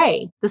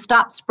spray, the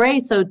Stop spray.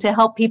 So to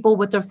help people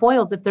with their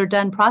foils, if they're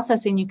done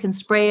processing, you can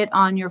spray it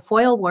on your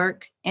foil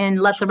work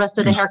and let the rest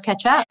of the hair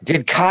catch up.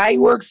 Did Kai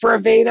work for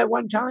Aveda at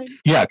one time?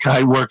 Yeah,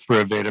 Kai worked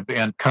for Aveda,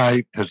 and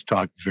Kai has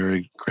talked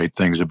very great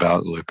things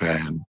about Lupe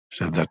and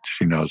said that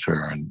she knows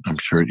her, and I'm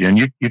sure. And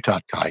you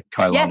taught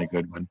Kailani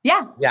Goodwin.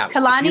 Yeah.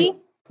 Kalani.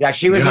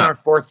 She was on our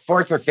fourth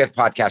or fifth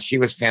podcast. She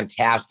was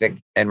fantastic.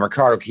 And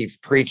Ricardo keeps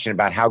preaching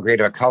about how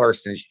great of a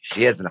colorist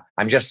she is. And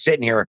I'm just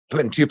sitting here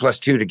putting 2 +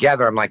 2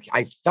 together. I'm like,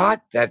 I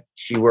thought that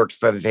she worked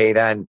for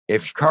Aveda. And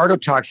if Ricardo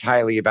talks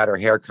highly about her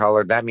hair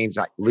color, that means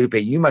like, Lupe,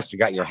 you must have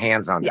got your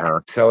hands on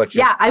her. So it's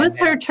just, I was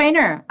her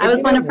trainer. I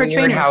was one of her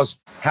trainers.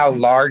 How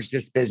large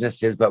this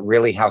business is, but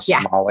really how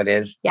small it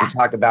is. Yeah. We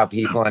talk about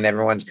people and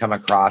everyone's come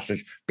across us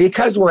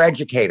because we're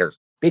educators.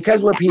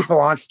 Because we're people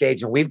on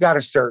stage and we've got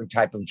a certain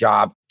type of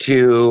job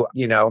to,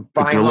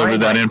 deliver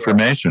that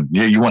information.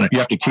 Yeah, you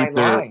have to keep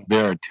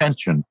their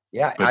attention.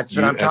 Yeah, that's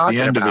what I'm talking about. At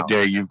the end of the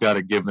day, you've got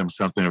to give them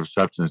something of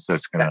substance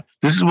that's going to,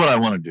 this is what I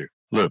want to do.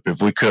 Look, if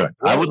we could,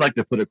 I would like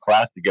to put a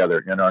class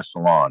together in our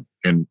salon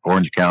in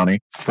Orange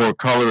County for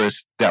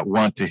colorists that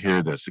want to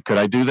hear this. Could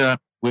I do that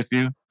with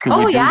you? Could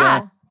we do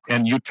that?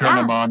 And you turn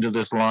them on to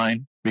this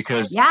line?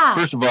 Because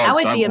first of all, I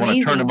want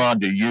to turn them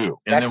on to you.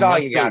 And that's all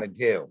you got to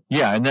do.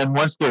 Yeah. And then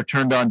once they're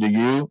turned on to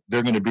you,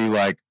 they're going to be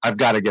like, I've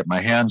got to get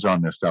my hands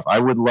on this stuff. I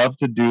would love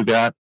to do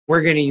that.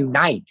 We're going to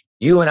unite.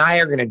 You and I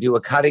are going to do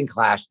a cutting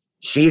class.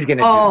 She's going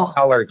to do a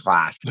color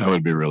class. That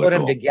would be really cool. Put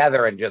them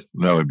together and just.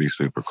 That would be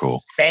super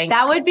cool.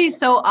 That would be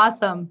so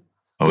awesome.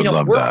 I would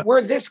love that.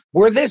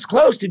 We're this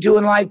close to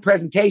doing live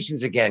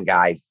presentations again,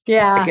 guys.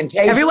 Yeah,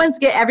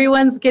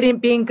 everyone's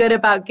being good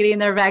about getting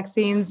their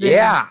vaccines.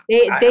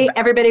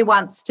 Everybody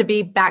wants to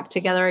be back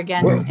together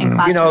again in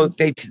classrooms.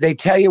 They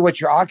tell you what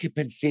your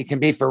occupancy can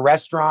be for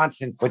restaurants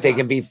and what they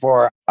can be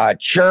for a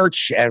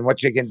church and what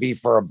they can be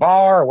for a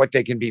bar or what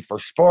they can be for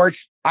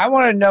sports. I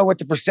want to know what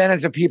the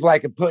percentage of people I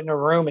could put in a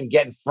room and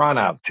get in front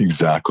of.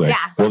 Exactly. Yeah.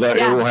 Well, it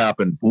will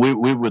happen. We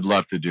would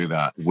love to do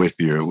that with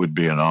you. It would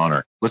be an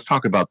honor. Let's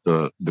talk about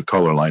the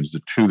color lines,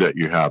 the two that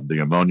you have, the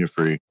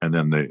ammonia-free and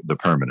then the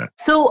permanent.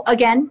 So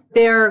again,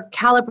 they're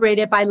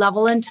calibrated by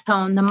level and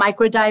tone, the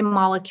micro dye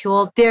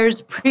molecule.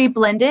 There's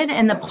pre-blended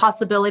and the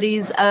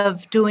possibilities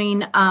of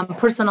doing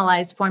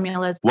personalized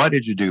formulas. Why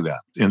did you do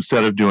that?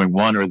 Instead of doing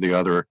one or the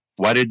other,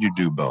 why did you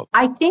do both?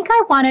 I think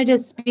I wanted to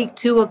speak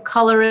to a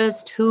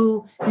colorist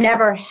who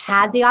never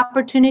had the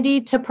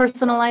opportunity to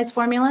personalize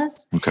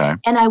formulas. Okay.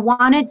 And I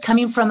wanted,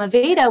 coming from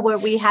Aveda, where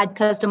we had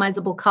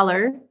customizable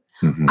color,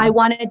 I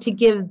wanted to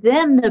give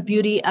them the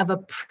beauty of a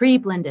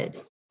pre-blended.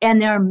 And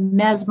they're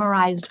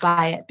mesmerized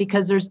by it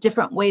because there's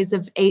different ways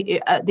of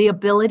the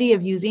ability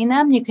of using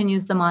them. You can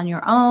use them on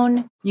your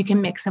own. You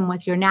can mix them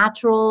with your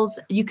naturals.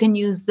 You can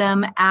use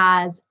them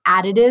as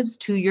additives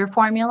to your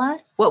formula,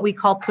 what we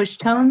call push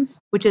tones,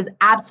 which is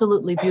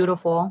absolutely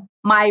beautiful.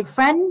 My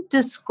friend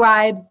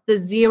describes the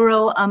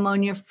zero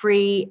ammonia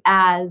free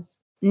as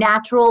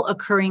natural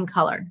occurring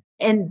color.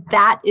 And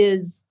that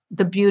is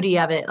the beauty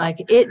of it.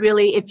 Like it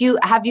really,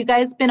 have you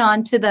guys been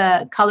on to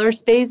the Color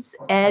Space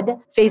Ed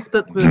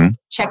Facebook group?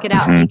 Check it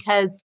out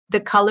because the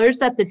colors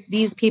that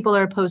these people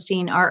are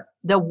posting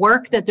the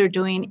work that they're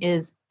doing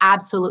is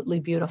absolutely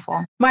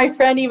beautiful. My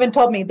friend even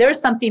told me there's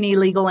something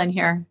illegal in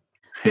here.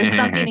 There's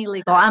something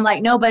illegal. I'm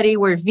like, nobody,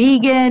 we're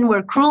vegan,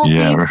 we're cruelty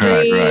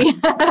free.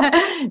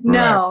 Right.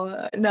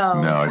 No,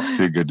 it's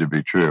too good to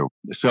be true.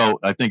 So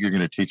I think you're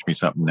going to teach me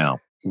something now.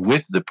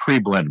 With the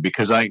pre-blend,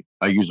 because I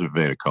use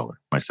Aveda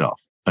color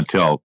myself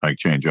until I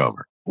change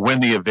over. When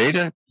the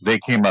Aveda, they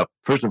came up,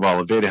 first of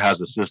all, Aveda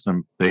has a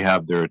system. They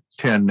have their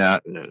 10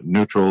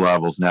 neutral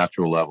levels,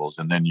 natural levels,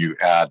 and then you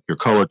add your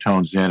color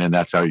tones in, and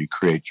that's how you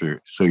create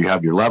so you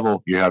have your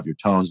level, you have your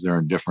tones, they're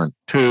in different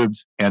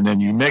tubes, and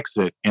then you mix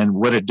it. And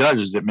what it does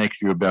is it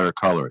makes you a better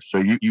colorist.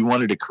 So you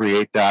wanted to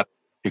create that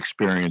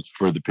experience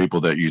for the people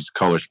that use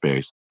Color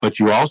Space, but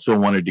you also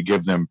wanted to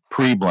give them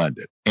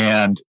pre-blended.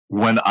 And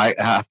when I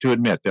have to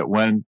admit that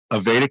when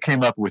Aveda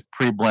came up with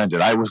pre-blended,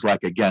 I was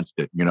like against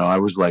it. I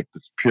was like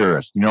this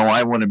purist.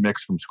 I want to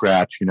mix from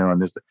scratch, and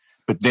this.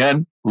 But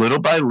then little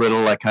by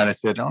little, I kind of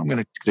said, I'm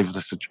going to give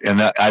this and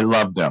I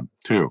love them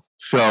too.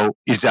 So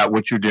is that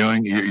what you're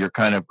doing? You're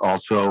kind of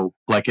also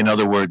like, in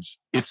other words,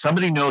 if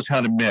somebody knows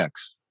how to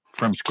mix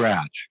from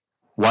scratch,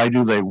 why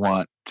do they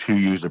want to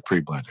use a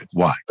pre-blended?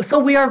 Why? So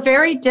we are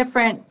very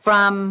different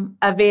from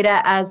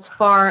Aveda as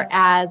far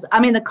as,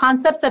 the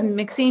concepts of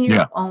mixing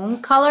your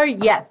own color.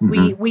 Yes,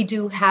 we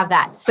do have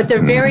that, but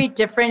they're very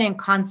different in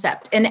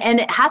concept. And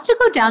it has to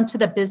go down to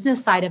the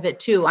business side of it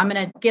too. I'm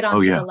going to get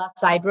onto the left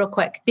side real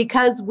quick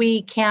because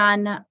we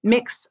can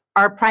mix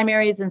our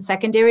primaries and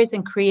secondaries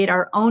and create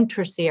our own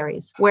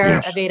tertiaries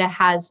where Aveda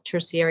has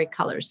tertiary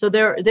colors. So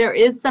there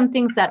is some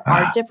things that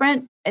are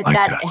different.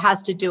 that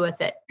has to do with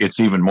it. It's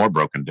even more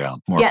broken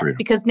down, more freedom.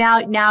 Because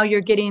now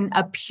you're getting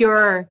a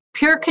pure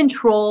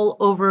control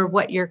over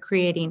what you're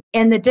creating.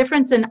 And the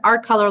difference in our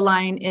color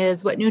line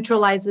is what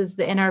neutralizes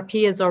the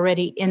NRP is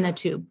already in the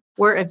tube,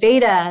 where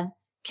Aveda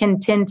can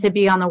tend to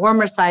be on the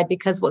warmer side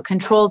because what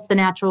controls the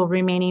natural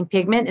remaining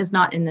pigment is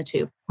not in the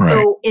tube. Right.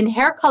 So in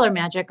Hair Color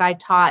Magic, I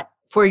taught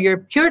for your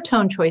pure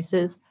tone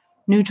choices,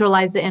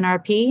 neutralize the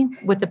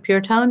NRP with the pure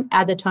tone,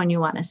 add the tone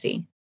you want to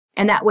see.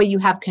 And that way you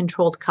have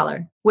controlled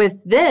color.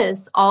 With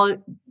this,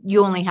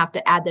 you only have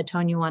to add the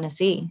tone you want to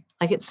see.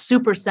 Like it's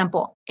super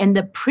simple. And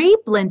the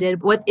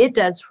pre-blended, what it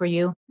does for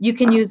you, you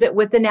can use it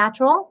with the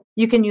natural,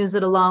 you can use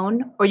it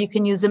alone, or you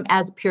can use them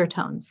as pure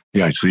tones.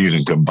 Yeah, so you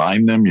can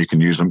combine them, you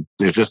can use them.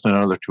 It's just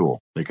another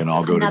tool. They can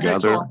all go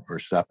together or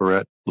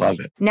separate. Love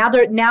it.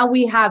 Now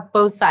we have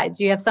both sides.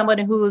 You have someone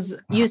who's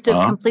used to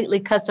completely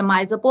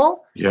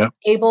customizable,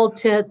 able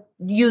to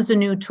use a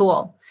new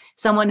tool.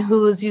 Someone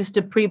who's used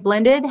to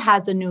pre-blended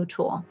has a new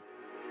tool.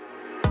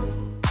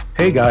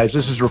 Hey guys,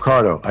 this is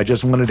Ricardo. I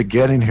just wanted to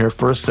get in here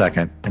for a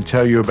second and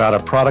tell you about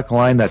a product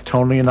line that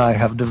Tony and I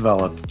have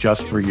developed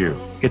just for you.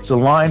 It's a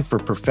line for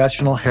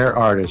professional hair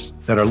artists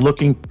that are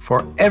looking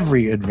for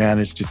every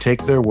advantage to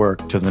take their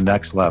work to the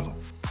next level.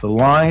 The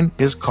line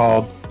is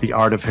called The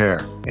Art of Hair,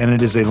 and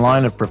it is a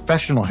line of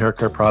professional hair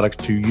care products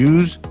to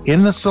use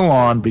in the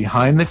salon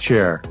behind the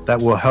chair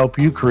that will help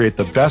you create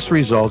the best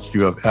results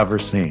you have ever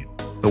seen.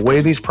 The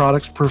way these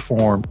products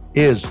perform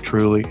is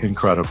truly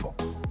incredible.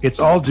 It's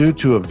all due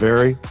to a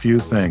very few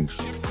things.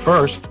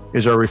 First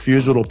is our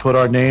refusal to put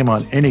our name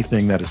on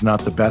anything that is not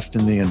the best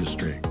in the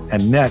industry.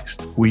 And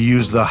next, we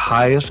use the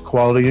highest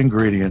quality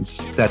ingredients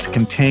that's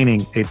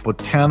containing a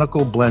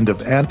botanical blend of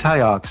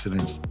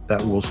antioxidants that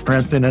will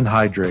strengthen and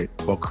hydrate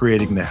while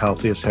creating the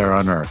healthiest hair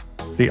on earth.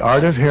 The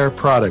Art of Hair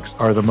products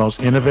are the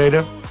most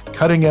innovative,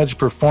 cutting-edge,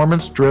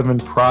 performance-driven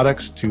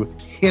products to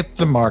hit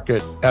the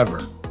market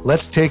ever.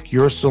 Let's take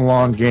your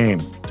salon game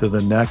to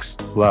the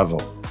next level.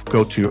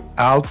 Go to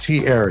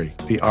Altieri,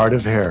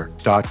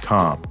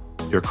 theartofhair.com.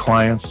 Your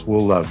clients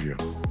will love you.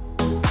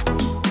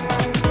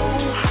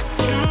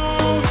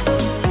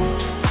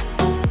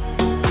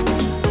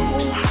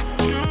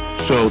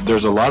 So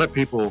there's a lot of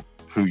people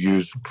who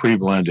use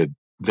pre-blended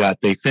that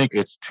they think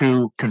it's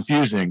too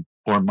confusing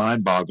or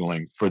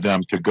mind-boggling for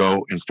them to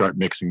go and start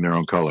mixing their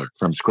own color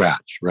from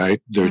scratch,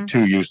 right? They're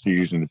too used to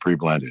using the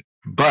pre-blended.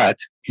 But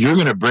you're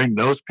going to bring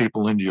those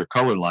people into your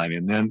color line,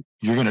 and then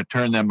you're going to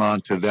turn them on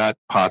to that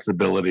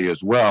possibility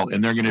as well.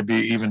 And they're going to be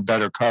even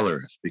better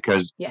colorists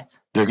because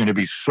they're going to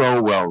be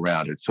so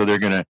well-rounded. So they're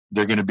going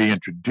to be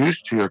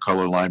introduced to your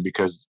color line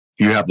because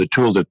you have the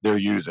tool that they're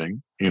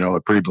using,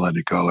 a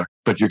pre-blended color,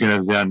 but you're going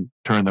to then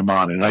turn them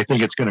on. And I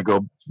think it's going to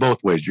go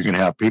both ways. You're going to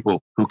have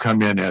people who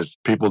come in as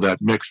people that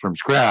mix from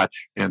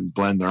scratch and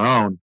blend their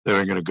own.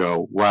 They're going to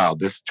go, wow,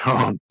 this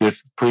tone,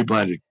 this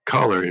pre-blended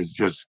color is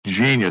just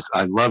genius.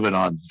 I love it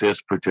on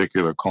this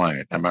particular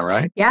client. Am I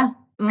right? Yeah.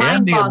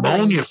 And the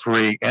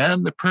ammonia-free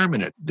and the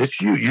permanent.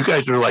 That's you. You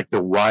guys are like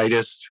the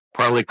widest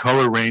probably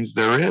color range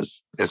there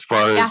is as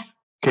far as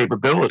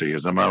capability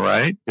is. Am I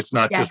right? It's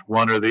not just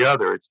one or the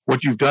other. It's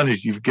what you've done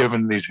is you've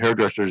given these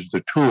hairdressers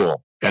the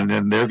tool, and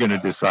then they're going to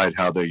decide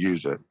how they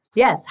use it.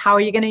 Yes. How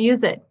are you going to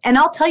use it? And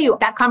I'll tell you,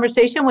 that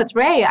conversation with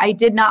Ray, I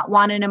did not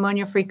want an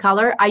ammonia-free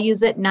color. I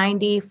use it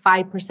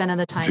 95% of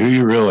the time. Do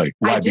you really?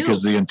 Why?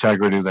 Because of the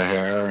integrity of the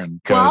hair?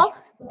 Well,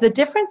 the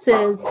difference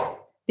is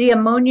the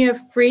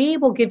ammonia-free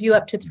will give you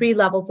up to 3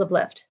 levels of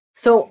lift.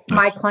 So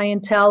my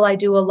clientele, I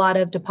do a lot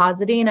of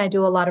depositing. I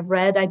do a lot of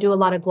red. I do a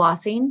lot of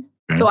glossing.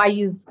 So I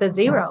use the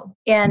 0.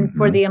 And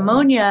for the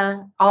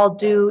ammonia, I'll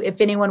do,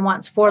 if anyone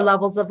wants 4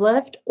 levels of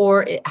lift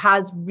or it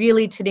has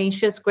really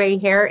tenacious gray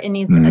hair, it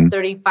needs a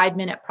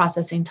 35-minute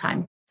processing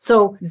time.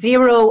 So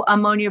 0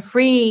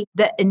 ammonia-free,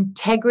 the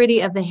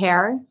integrity of the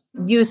hair,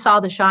 you saw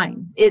the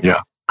shine. It's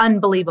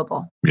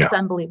unbelievable. It's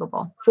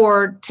unbelievable.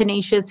 For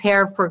tenacious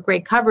hair, for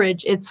great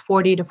coverage, it's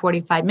 40 to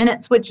 45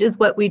 minutes, which is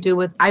what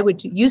I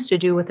would used to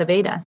do with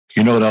Aveda.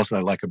 You know what else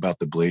I like about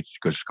the bleach,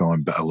 just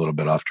going a little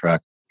bit off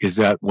track, is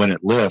that when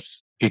it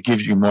lifts, it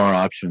gives you more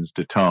options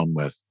to tone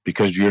with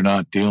because you're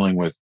not dealing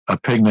with a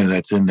pigment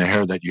that's in the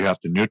hair that you have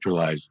to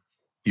neutralize.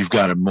 You've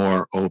got a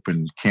more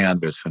open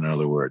canvas, in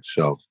other words.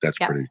 So that's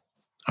pretty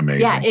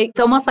amazing. Yeah, it's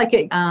almost like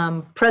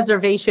a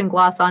preservation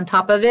gloss on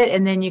top of it,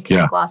 and then you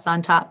can gloss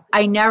on top.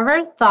 I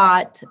never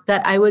thought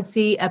that I would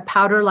see a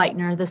powder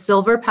lightener, the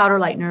silver powder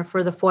lightener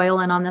for the foil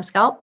and on the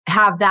scalp,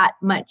 have that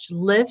much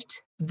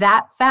lift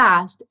that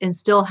fast and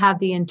still have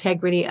the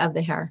integrity of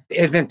the hair.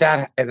 Isn't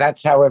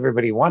that's how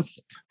everybody wants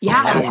it?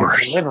 Yeah. Of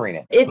course.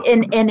 Delivering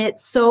it. And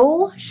it's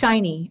so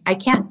shiny. I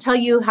can't tell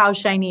you how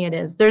shiny it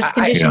is. There's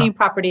conditioning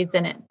properties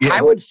in it. Yeah.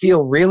 I would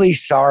feel really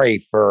sorry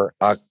for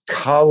a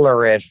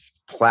colorist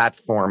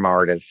platform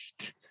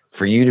artist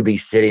for you to be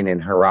sitting in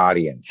her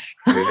audience.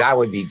 Because that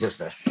would be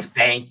just a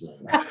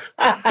spanking.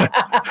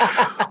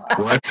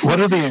 What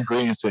are the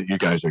ingredients that you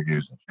guys are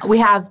using? We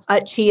have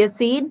a chia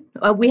seed.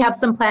 We have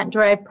some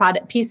plant-derived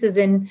product pieces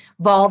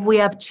involved. We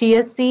have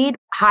chia seed,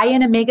 high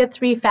in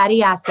omega-3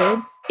 fatty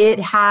acids. It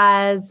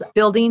has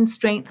building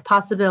strength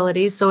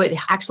possibilities, so it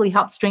actually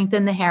helps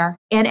strengthen the hair.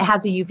 And it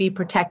has a UV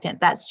protectant.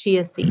 That's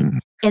chia seed.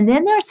 And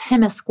then there's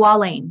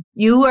hemisqualane.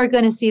 You are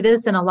going to see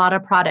this in a lot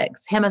of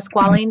products.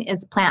 Hemisqualane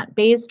is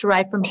plant-based,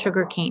 derived from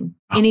sugarcane.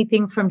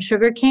 Anything from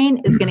sugarcane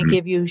is going to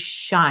give you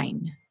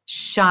shine.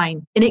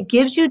 And it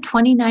gives you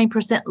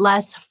 29%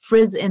 less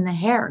frizz in the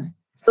hair.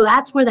 So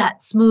that's where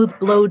that smooth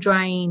blow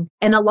drying,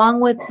 and along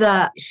with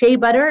the shea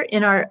butter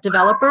in our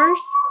developers,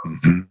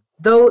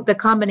 though the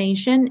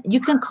combination, you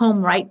can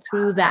comb right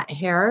through that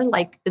hair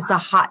like it's a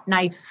hot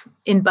knife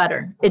in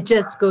butter. It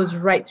just goes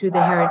right through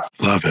the hair.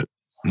 Love it.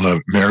 Love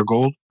it.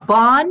 Marigold?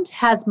 Bond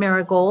has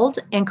marigold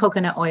and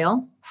coconut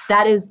oil.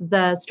 That is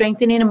the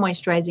strengthening and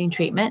moisturizing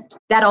treatment.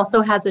 That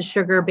also has a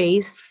sugar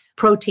base,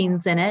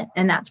 proteins in it,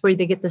 and that's where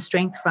they get the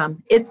strength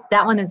from.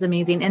 That one is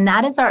amazing, and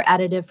that is our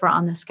additive for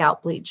on the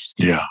scalp bleach.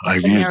 Yeah,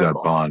 I've used that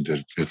Bond.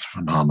 It's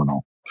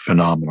phenomenal.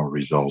 Phenomenal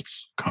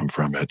results come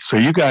from it. So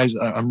you guys,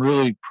 I'm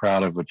really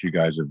proud of what you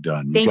guys have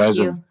done. Thank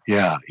you.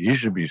 Yeah, you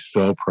should be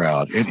so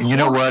proud. And you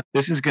know what?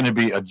 This is going to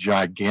be a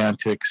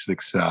gigantic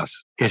success.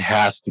 It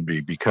has to be,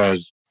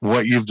 because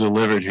what you've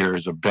delivered here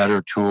is a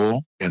better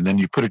tool. And then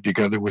you put it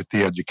together with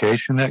the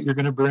education that you're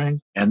going to bring.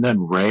 And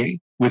then Ray,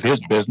 with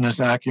his business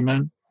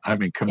acumen, I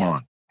mean, come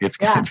on. It's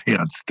going to be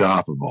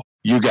unstoppable.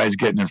 You guys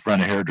getting in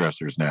front of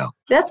hairdressers now.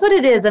 That's what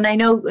it is. And I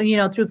know,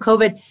 through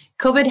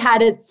COVID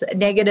had its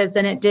negatives,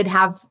 and it did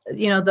have,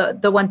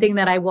 the one thing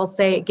that I will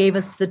say, it gave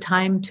us the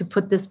time to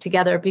put this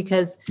together,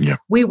 because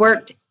we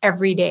worked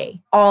every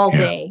day, all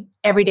day,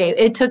 every day.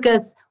 It took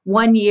us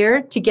 1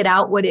 year to get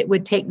out what it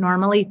would take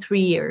normally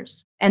 3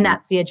 years. And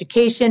that's the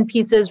education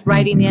pieces,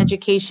 writing the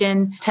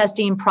education,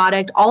 testing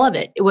product, all of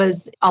it. It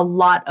was a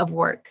lot of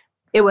work.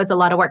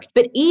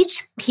 But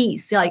each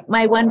piece, like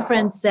my one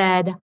friend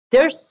said,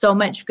 there's so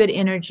much good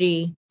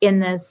energy in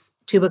this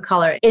tube of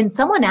color. And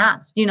someone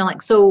asked,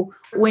 so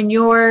when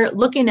you're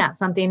looking at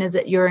something, is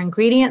it your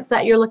ingredients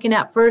that you're looking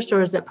at first,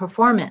 or is it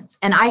performance?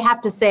 And I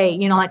have to say,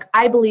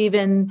 I believe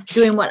in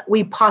doing what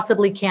we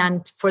possibly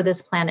can for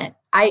this planet.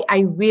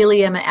 I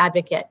really am an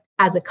advocate.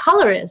 As a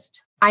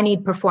colorist, I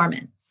need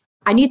performance.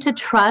 I need to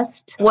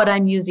trust what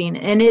I'm using.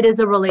 And it is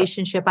a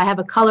relationship. I have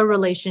a color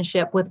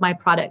relationship with my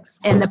products.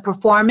 And the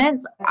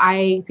performance,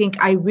 I think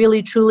I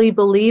really, truly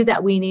believe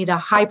that we need a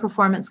high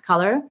performance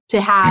color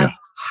to have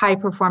high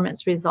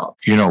performance results.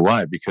 You know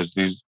why? Because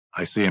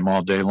I see them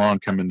all day long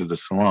come into the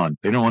salon.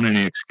 They don't want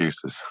any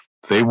excuses.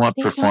 They want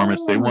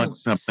performance. They want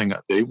something.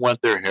 They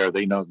want their hair.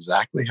 They know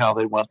exactly how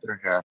they want their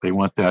hair. They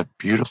want that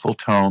beautiful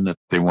tone, that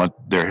they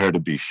want their hair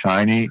to be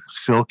shiny,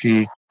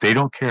 silky. They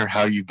don't care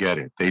how you get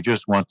it. They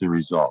just want the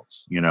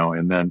results,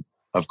 and then,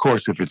 of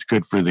course, if it's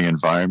good for the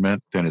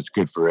environment, then it's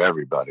good for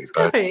everybody.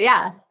 But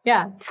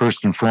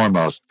first and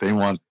foremost, they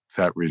want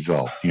that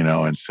result,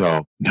 and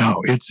so,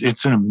 no,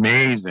 it's an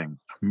amazing,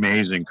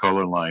 amazing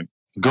color line.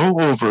 Go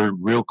over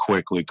real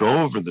quickly,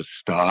 go over the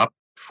stop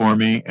for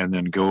me, and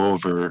then go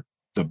over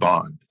the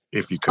Bond,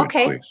 if you could,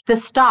 please. The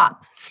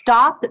stop,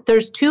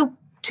 there's two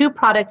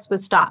products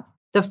with stop.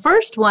 The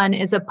first one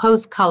is a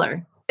post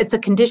color. It's a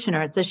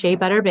conditioner. It's a shea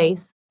butter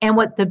base. And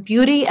what the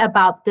beauty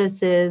about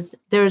this is,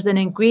 there's an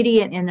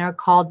ingredient in there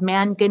called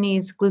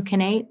manganese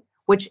gluconate,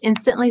 which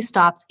instantly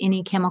stops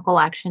any chemical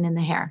action in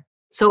the hair.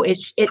 So it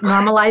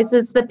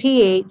normalizes the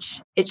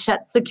pH. It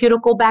shuts the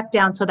cuticle back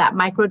down, so that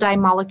microdye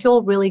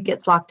molecule really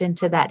gets locked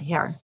into that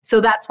hair. So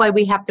that's why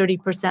we have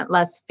 30%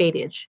 less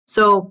fadage.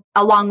 So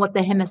along with the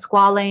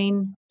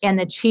hemisqualane and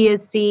the chia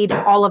seed,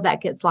 all of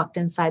that gets locked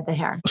inside the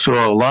hair. So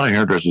a lot of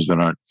hairdressers that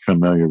aren't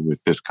familiar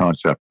with this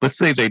concept, let's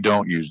say they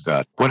don't use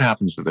that. What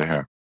happens to the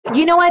hair?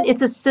 You know what?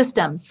 It's a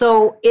system.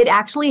 So it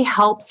actually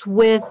helps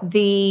with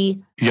the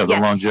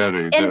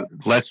longevity, the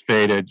less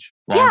fadage,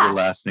 longer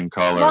lasting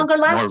color. Longer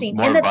lasting.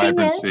 More and the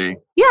vibrancy. Thing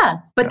is,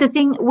 but the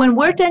thing, when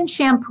we're done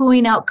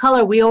shampooing out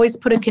color, we always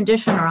put a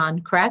conditioner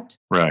on, correct?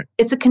 Right.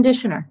 It's a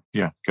conditioner.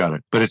 Yeah, got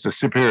it. But it's a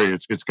superior,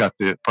 it's got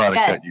the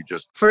product that you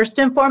just... First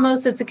and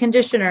foremost, it's a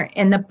conditioner.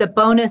 And the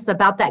bonus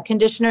about that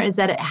conditioner is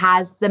that it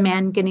has the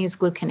manganese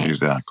gluconate.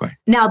 Exactly.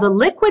 Now, the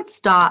liquid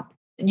stop,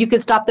 you can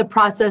stop the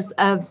process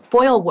of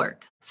foil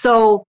work.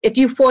 So if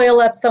you foil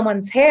up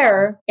someone's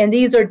hair and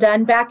these are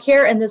done back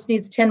here and this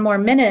needs 10 more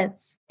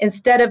minutes,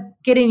 instead of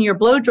getting your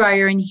blow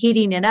dryer and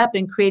heating it up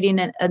and creating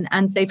an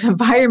unsafe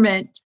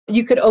environment,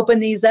 you could open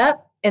these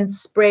up and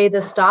spray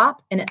the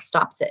stop, and it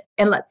stops it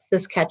and lets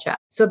this catch up.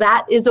 So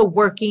that is is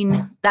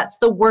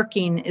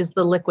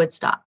the liquid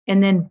stop.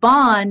 And then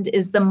Bond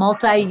is the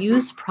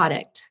multi-use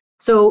product.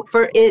 So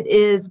it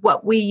is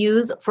what we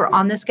use for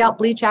on the scalp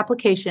bleach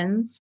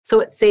applications. So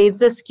it saves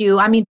the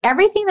SKU. I mean,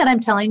 everything that I'm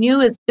telling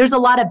you is there's a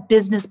lot of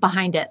business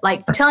behind it.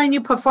 Like telling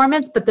you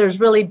performance, but there's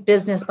really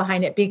business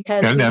behind it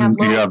because And we then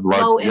have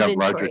low you have inventory.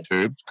 larger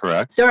tubes,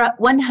 correct? They're at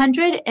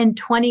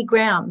 120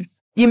 grams.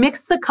 You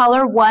mix the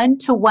color 1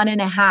 to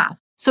 1.5.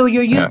 So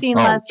you're using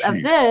less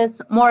of this,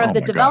 more of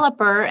the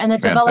developer, and the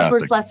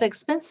developer's less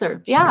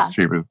expensive. Yeah.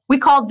 We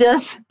call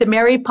this the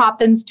Mary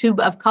Poppins tube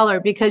of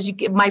color because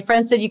my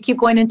friend said you keep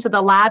going into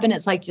the lab and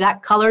it's like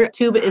that color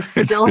tube is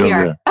still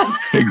here.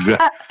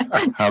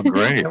 Exactly. How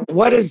great.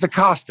 What is the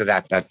cost of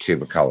that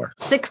tube of color?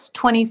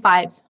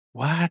 $625.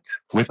 What?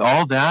 With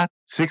all that?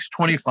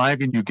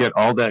 $625 and you get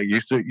all that.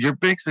 You're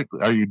basically,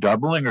 are you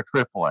doubling or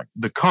tripling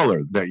the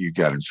color that you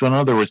get? And so in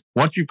other words,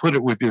 once you put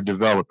it with your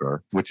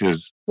developer, which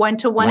is 1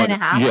 to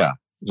 1.5. Yeah,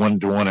 1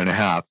 to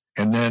 1.5.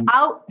 And then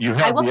you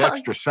have the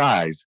extra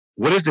size.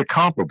 What is it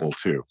comparable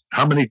to?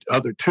 How many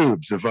other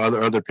tubes of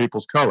other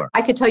people's color?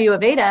 I could tell you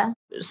Aveda.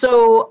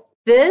 So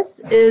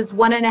this is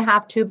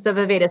 1.5 tubes of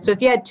Aveda. So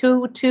if you had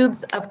 2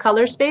 tubes of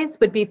color space,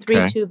 would be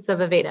 3 tubes of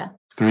Aveda.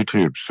 3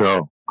 tubes.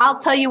 So I'll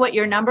tell you what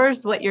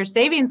your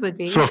savings would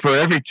be. So for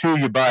every 2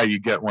 you buy, you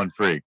get 1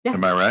 free. Yeah.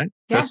 Am I right?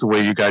 Yeah. That's the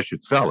way you guys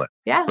should sell it.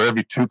 Yeah. For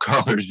every 2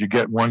 colors, you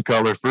get 1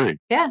 color free.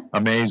 Yeah.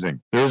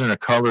 Amazing. There isn't a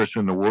colorist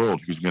in the world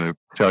who's going to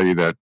tell you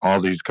that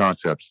all these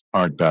concepts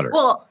aren't better.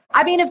 Well,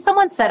 I mean, if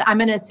someone said, I'm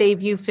going to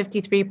save you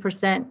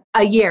 53%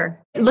 a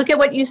year, look at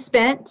what you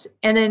spent,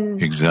 and then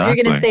you're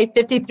going to save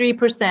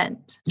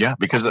 53%. Yeah,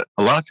 because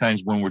a lot of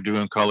times when we're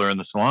doing color in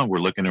the salon, we're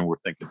looking and we're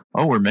thinking,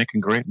 oh, we're making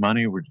great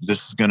money.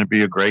 This is going to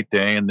be a great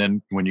day. And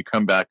then when you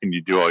come back and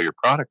you do all your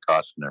product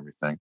costs and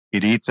everything,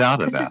 it eats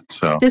out of that.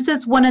 So this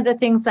is one of the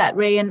things that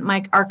Ray and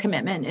Mike, our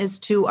commitment is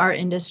to our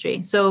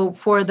industry. So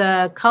for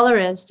the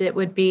colorist, it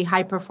would be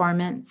high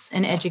performance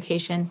and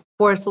education.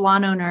 For a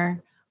salon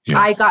owner,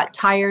 I got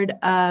tired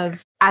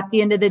of, at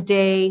the end of the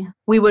day,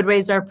 we would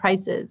raise our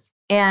prices.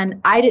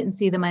 And I didn't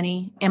see the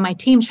money. And my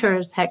team sure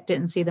as heck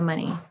didn't see the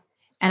money.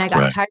 And I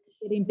got tired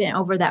of getting bent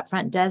over that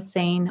front desk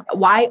saying,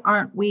 why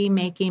aren't we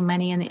making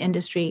money in the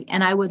industry?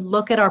 And I would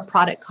look at our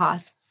product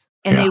costs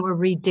and they were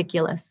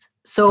ridiculous.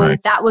 So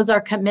that was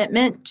our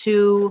commitment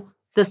to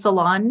the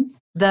salon,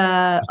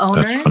 the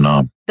owners,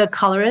 the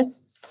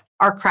colorists,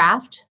 our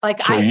craft.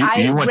 Like so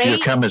you went to your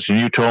chemist and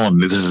you told them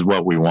this is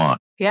what we want.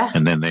 Yeah.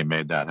 And then they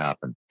made that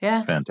happen.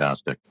 Yeah.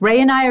 Fantastic.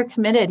 Ray and I are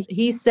committed.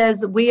 He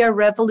says we are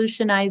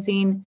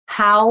revolutionizing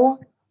how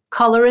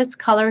colorists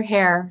color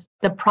hair,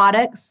 the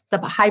products, the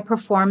high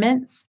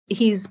performance.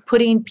 He's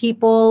putting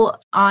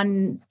people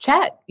on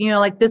check.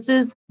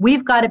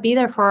 We've got to be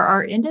there for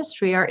our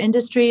industry. Our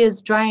industry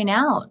is drying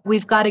out.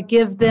 We've got to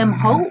give them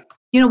hope.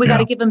 We got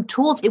to give them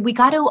tools. We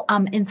got to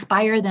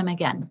inspire them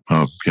again.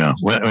 Oh, yeah.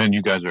 When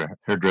you guys are a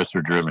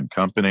hairdresser-driven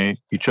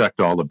company, you checked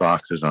all the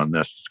boxes on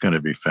this. It's going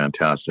to be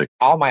fantastic.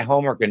 All my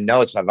homework and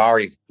notes, I've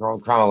already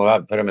crumbled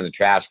up, put them in the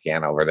trash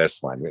can over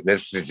this one.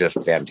 This is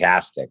just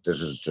fantastic. This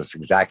is just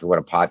exactly what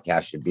a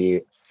podcast should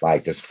be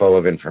like, just full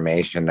of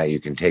information that you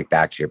can take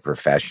back to your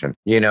profession.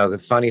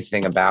 The funny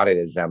thing about it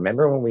is that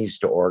remember when we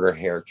used to order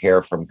hair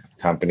care from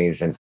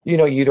companies and,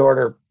 you'd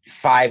order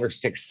 $500 or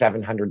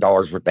 $600,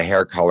 $700 worth of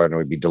hair color and it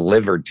would be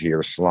delivered to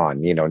your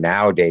salon.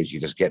 Nowadays you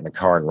just get in the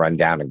car and run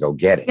down and go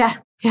get it. Yeah.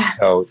 Yeah.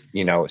 So,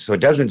 so it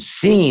doesn't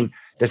seem,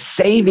 the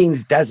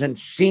savings doesn't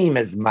seem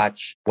as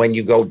much when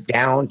you go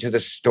down to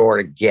the store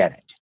to get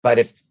it. But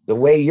if the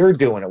way you're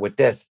doing it with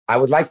this, I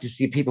would like to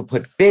see people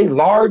put big,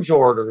 large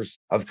orders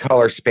of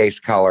color space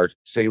colors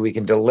so we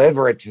can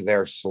deliver it to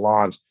their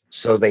salons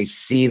so they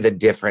see the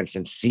difference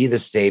and see the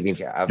savings.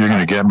 You're going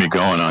to get me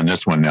going on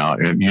this one now.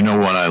 And you know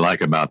what I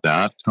like about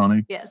that,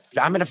 Tony? Yes.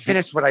 I'm going to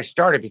finish what I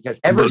started because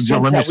ever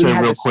since that we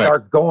had to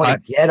start going to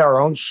get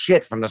our own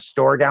shit from the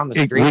store down the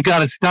street. We got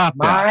to stop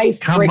that. My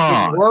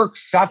freaking work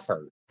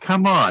suffered.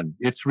 Come on.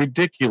 It's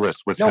ridiculous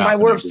what's happening. No, my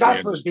work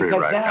suffers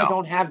because right then now. I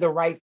don't have the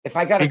right. If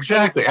I got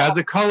exactly as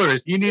a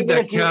colorist, you need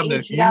that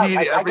cabinet. You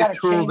need every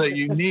tool that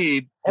you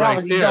need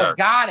right there.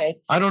 Got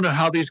it. I don't know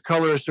how these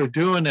colorists are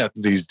doing it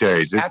these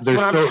days. They're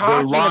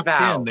locked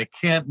about. in. They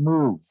can't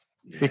move.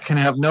 It can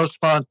have no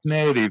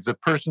spontaneity. The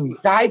person,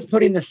 besides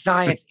putting the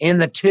science in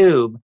the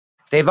tube,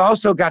 they've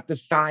also got the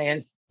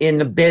science in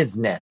the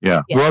business.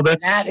 Yeah. Yes. Well,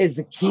 that is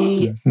the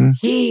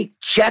key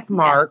check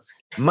mark. Yes.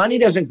 Money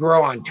doesn't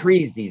grow on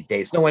trees these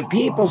days. So when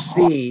people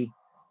see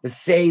the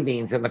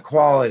savings and the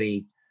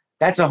quality,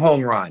 that's a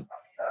home run.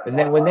 And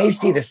then when they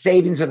see the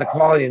savings and the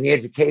quality and the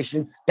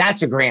education,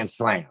 that's a grand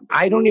slam.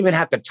 I don't even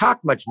have to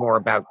talk much more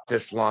about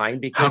this line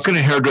because... How can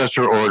a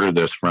hairdresser order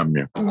this from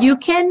you? You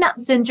can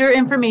send your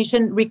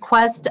information,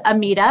 request a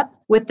meetup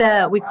with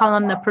we call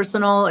them the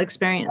personal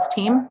experience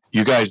team.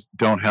 You guys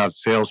don't have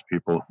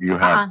salespeople. You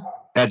have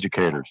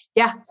educators.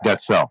 Yeah.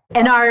 That sell.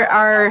 And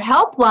our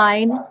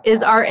helpline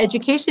is our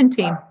education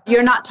team.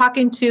 You're not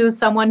talking to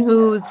someone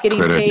who's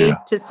getting paid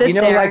to sit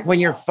there. Like when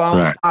your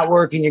phone's not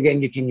working,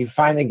 you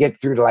finally get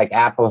through to like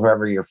Apple,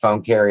 whoever your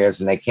phone carrier is,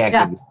 and they can't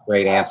give you a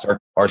great answer.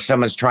 Or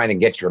someone's trying to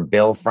get your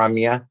bill from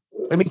you.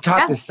 Let me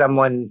talk to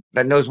someone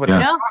that knows what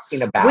they're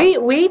talking about.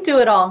 We do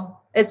it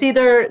all. It's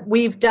either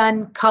we've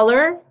done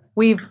color,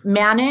 we've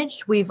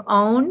managed, we've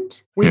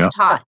owned, we've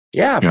taught.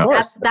 Yeah, of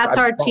course. That's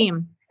our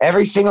team.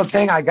 Every single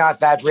thing I got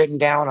that written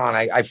down on.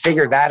 I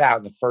figured that out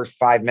in the first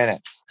 5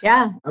 minutes.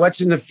 Yeah.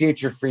 What's in the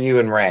future for you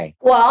and Ray?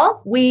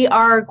 Well, we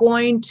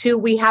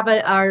have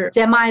our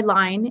Demi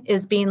line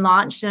is being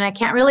launched, and I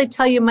can't really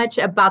tell you much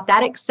about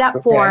that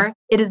except for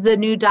it is a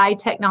new dye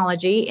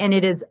technology and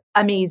it is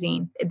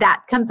amazing.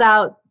 That comes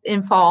out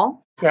in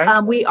fall.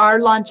 Okay. We are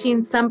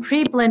launching some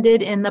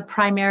pre-blended in the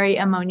primary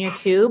ammonia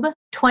tube.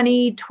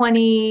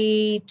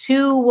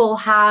 2022 will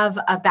have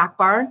a back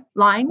bar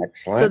line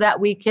so that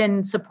we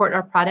can support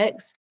our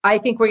products. I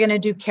think we're going to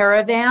do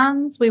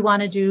caravans. We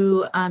want to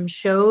do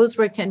shows.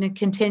 We're going to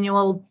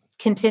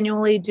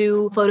continually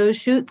do photo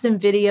shoots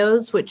and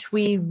videos, which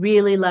we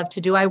really love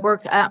to do.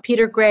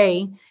 Peter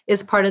Gray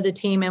is part of the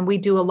team, and we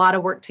do a lot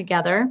of work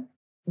together.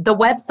 The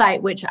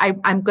website, which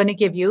I'm going to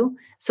give you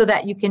so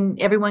that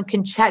everyone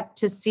can check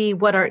to see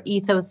what our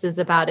ethos is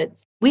about.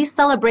 We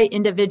celebrate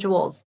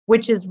individuals,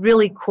 which is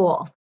really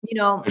cool.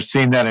 I've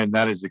seen that, and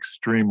that is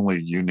extremely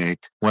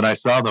unique. When I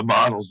saw the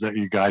models that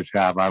you guys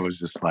have, I was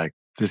just like,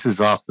 this is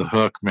off the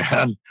hook,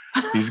 man.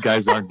 These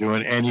guys aren't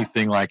doing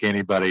anything like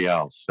anybody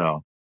else.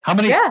 So how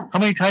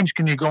many times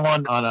can you go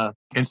on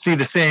and see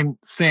the same?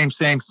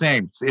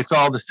 It's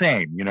all the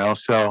same,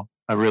 so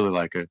I really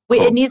like it.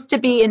 It needs to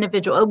be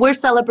individual. We're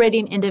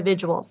celebrating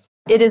individuals.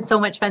 It is so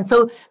much fun.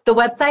 So the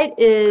website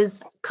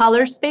is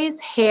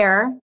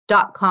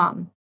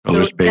colorspacehair.com. So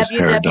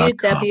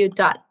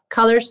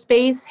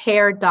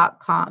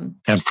www.colorspacehair.com.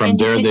 And from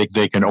there,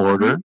 they can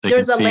order. They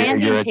can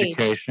see your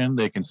education.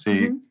 They can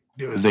see,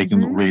 they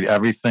can read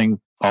everything,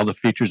 all the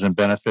features and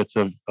benefits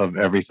of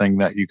everything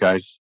that you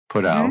guys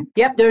put out.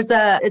 Yep.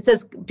 It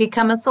says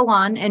become a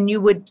salon, and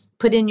you would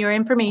put in your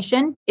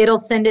information. It'll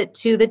send it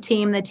to the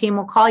team. The team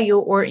will call you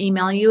or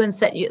email you and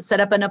set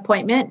up an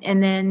appointment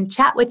and then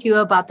chat with you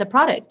about the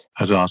product.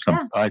 That's awesome.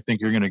 Yeah. I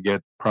think you're going to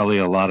get probably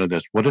a lot of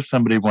this. What if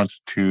somebody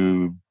wants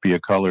to be a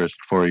colorist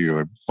for you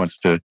or wants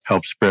to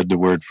help spread the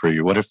word for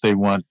you? What if they're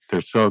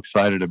so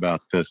excited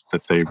about this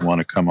that they want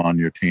to come on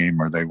your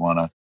team or they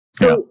want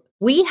to...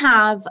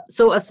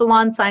 a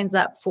salon signs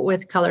up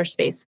with Color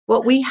Space.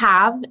 What we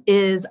have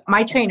is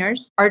my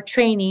trainers are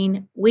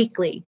training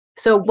weekly.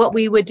 So what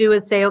we would do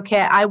is say,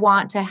 okay, I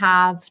want to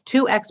have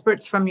 2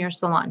 experts from your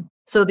salon.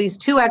 So these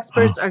 2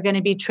 experts are going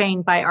to be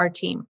trained by our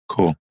team.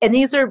 Cool. And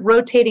these are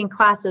rotating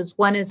classes.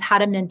 One is how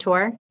to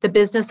mentor, the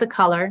business of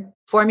color,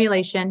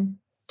 formulation,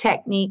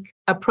 technique,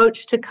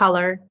 approach to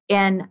color,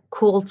 and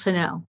cool to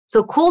know.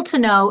 So cool to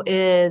know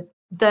is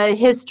the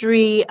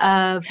history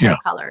of hair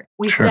color.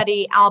 We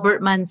study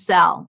Albert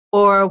Munsell,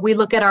 or we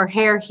look at our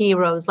hair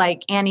heroes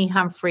like Annie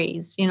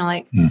Humphreys,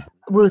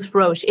 Ruth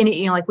Roche,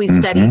 we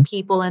study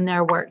people and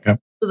their work. Yep.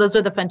 So those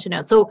are the fun to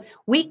know. So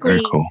weekly,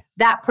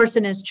 that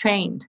person is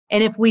trained.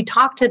 And if we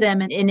talk to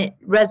them and it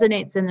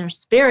resonates in their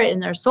spirit, in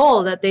their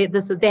soul, that they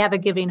have a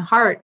giving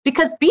heart.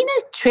 Because being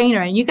a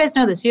trainer, and you guys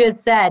know this, you had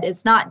said,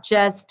 it's not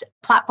just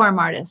platform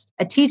artist.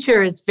 A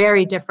teacher is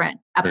very different.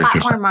 A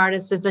platform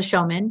artist is a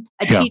showman.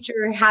 A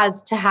teacher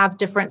has to have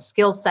different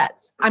skill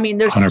sets. I mean,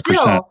 there's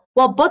 100%.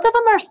 Both of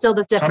them are still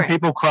the difference. Some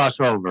people cross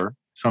over.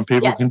 Some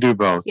people can do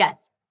both.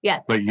 Yes.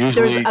 But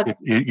usually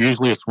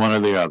it's one or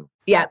the other.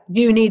 Yeah.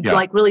 You need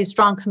really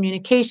strong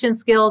communication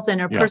skills,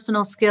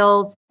 interpersonal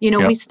skills.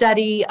 We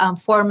study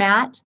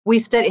format. We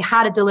study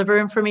how to deliver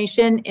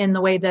information in the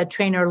way the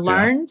trainer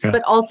learns,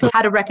 but also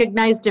how to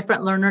recognize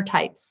different learner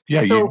types.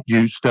 Yeah. So,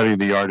 you study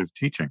the art of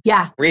teaching.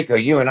 Yeah. Rico,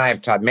 you and I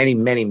have taught many,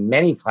 many,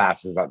 many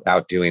classes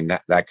about doing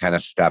that kind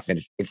of stuff. And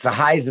it's the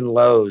highs and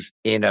lows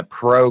in a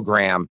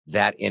program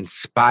that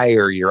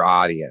inspire your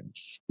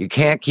audience. You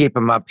can't keep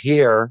them up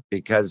here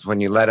because when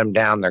you let them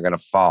down, they're going to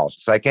fall.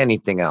 It's like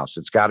anything else.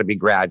 It's got to be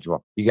gradual.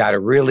 You got to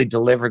really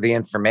deliver the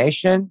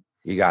information.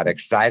 You got to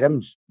excite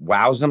them,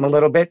 wows them a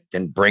little bit,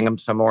 then bring them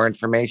some more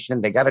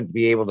information. They got to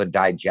be able to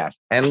digest.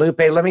 And Lupe,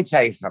 let me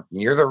tell you something.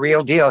 You're the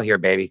real deal here,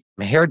 baby.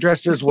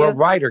 Hairdressers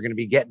worldwide are going to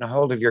be getting a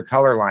hold of your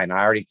color line.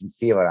 I already can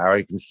feel it. I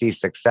already can see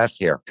success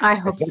here. I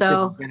hope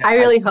so. I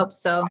really hope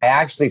so. I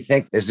actually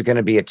think this is going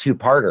to be a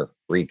 2-parter,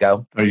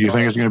 Rico. Oh, you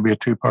think it's going to be a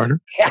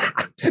 2-parter? Yeah.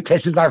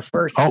 This is our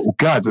first. Oh,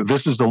 God.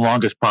 This is the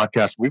longest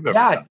podcast we've ever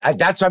done.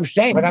 That's what I'm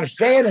saying. What I'm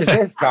saying is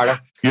this, Carter.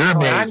 You're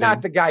amazing. I'm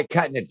not the guy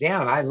cutting it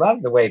down. I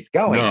love the way it's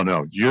going.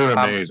 No. You're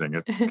amazing.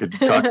 It could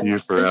cut you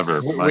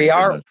forever. We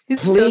are.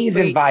 Please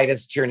invite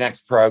us to your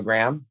next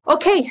program.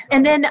 Okay.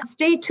 And then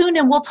stay tuned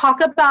and we'll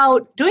talk about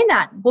doing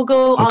that. I'll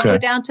go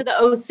down to the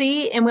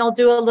OC and we'll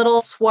do a little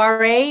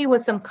soiree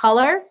with some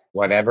color.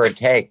 Whatever it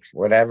takes.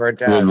 Whatever it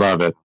does. We love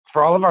it.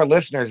 For all of our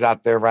listeners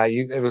out there, right?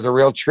 It was a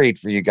real treat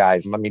for you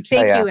guys. Let me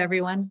tell you. Thank you,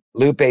 everyone.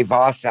 Lupe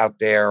Voss out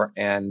there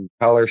and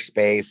Color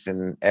Space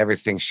and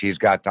everything she's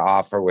got to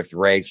offer with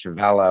Ray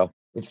Chavello.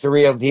 It's the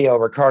real deal.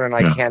 Ricardo and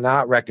I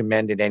cannot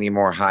recommend it any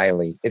more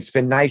highly. It's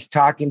been nice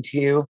talking to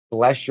you.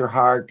 Bless your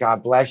heart.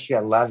 God bless you. I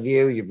love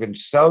you. You've been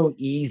so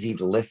easy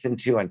to listen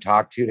to and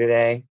talk to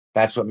today.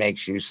 That's what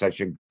makes you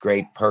such a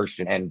great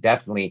person, and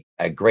definitely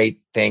a great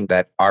thing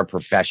that our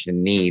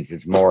profession needs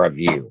is more of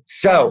you.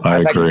 So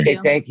I'd like to say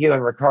thank you,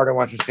 and Ricardo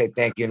wants to say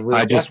thank you. And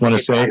I just want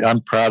to say I'm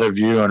proud of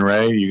you and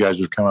Ray. You guys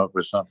have come up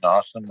with something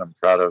awesome. I'm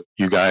proud of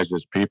you guys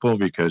as people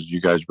because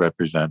you guys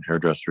represent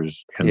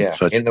hairdressers in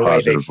such a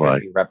positive way.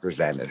 Be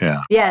represented.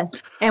 Yeah.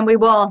 Yes, and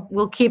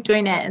we'll keep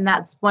doing it, and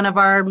that's one of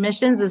our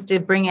missions is to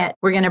bring it.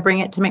 We're going to bring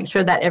it to make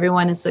sure that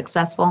everyone is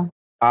successful.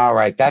 All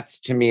right. That's,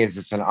 to me, is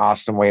just an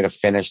awesome way to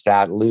finish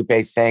that. Lupe,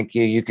 thank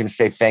you. You can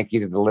say thank you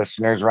to the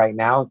listeners right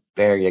now.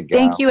 There you go.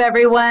 Thank you,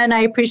 everyone.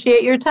 I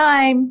appreciate your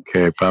time.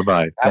 Okay.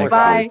 Bye-bye.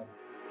 Bye.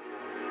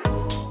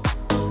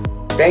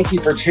 Thank you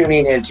for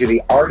tuning into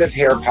the Art of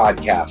Hair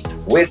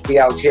podcast with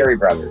the Altieri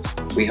brothers.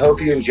 We hope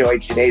you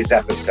enjoyed today's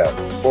episode.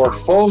 For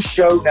full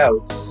show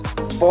notes,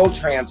 full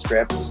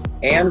transcripts,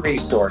 and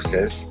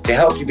resources to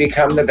help you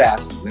become the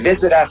best,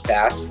 visit us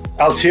at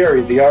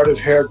Altieri,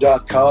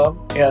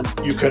 theartofhair.com, and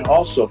you can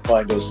also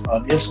find us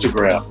on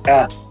Instagram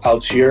at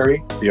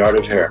Altieri, The Art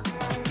of Hair.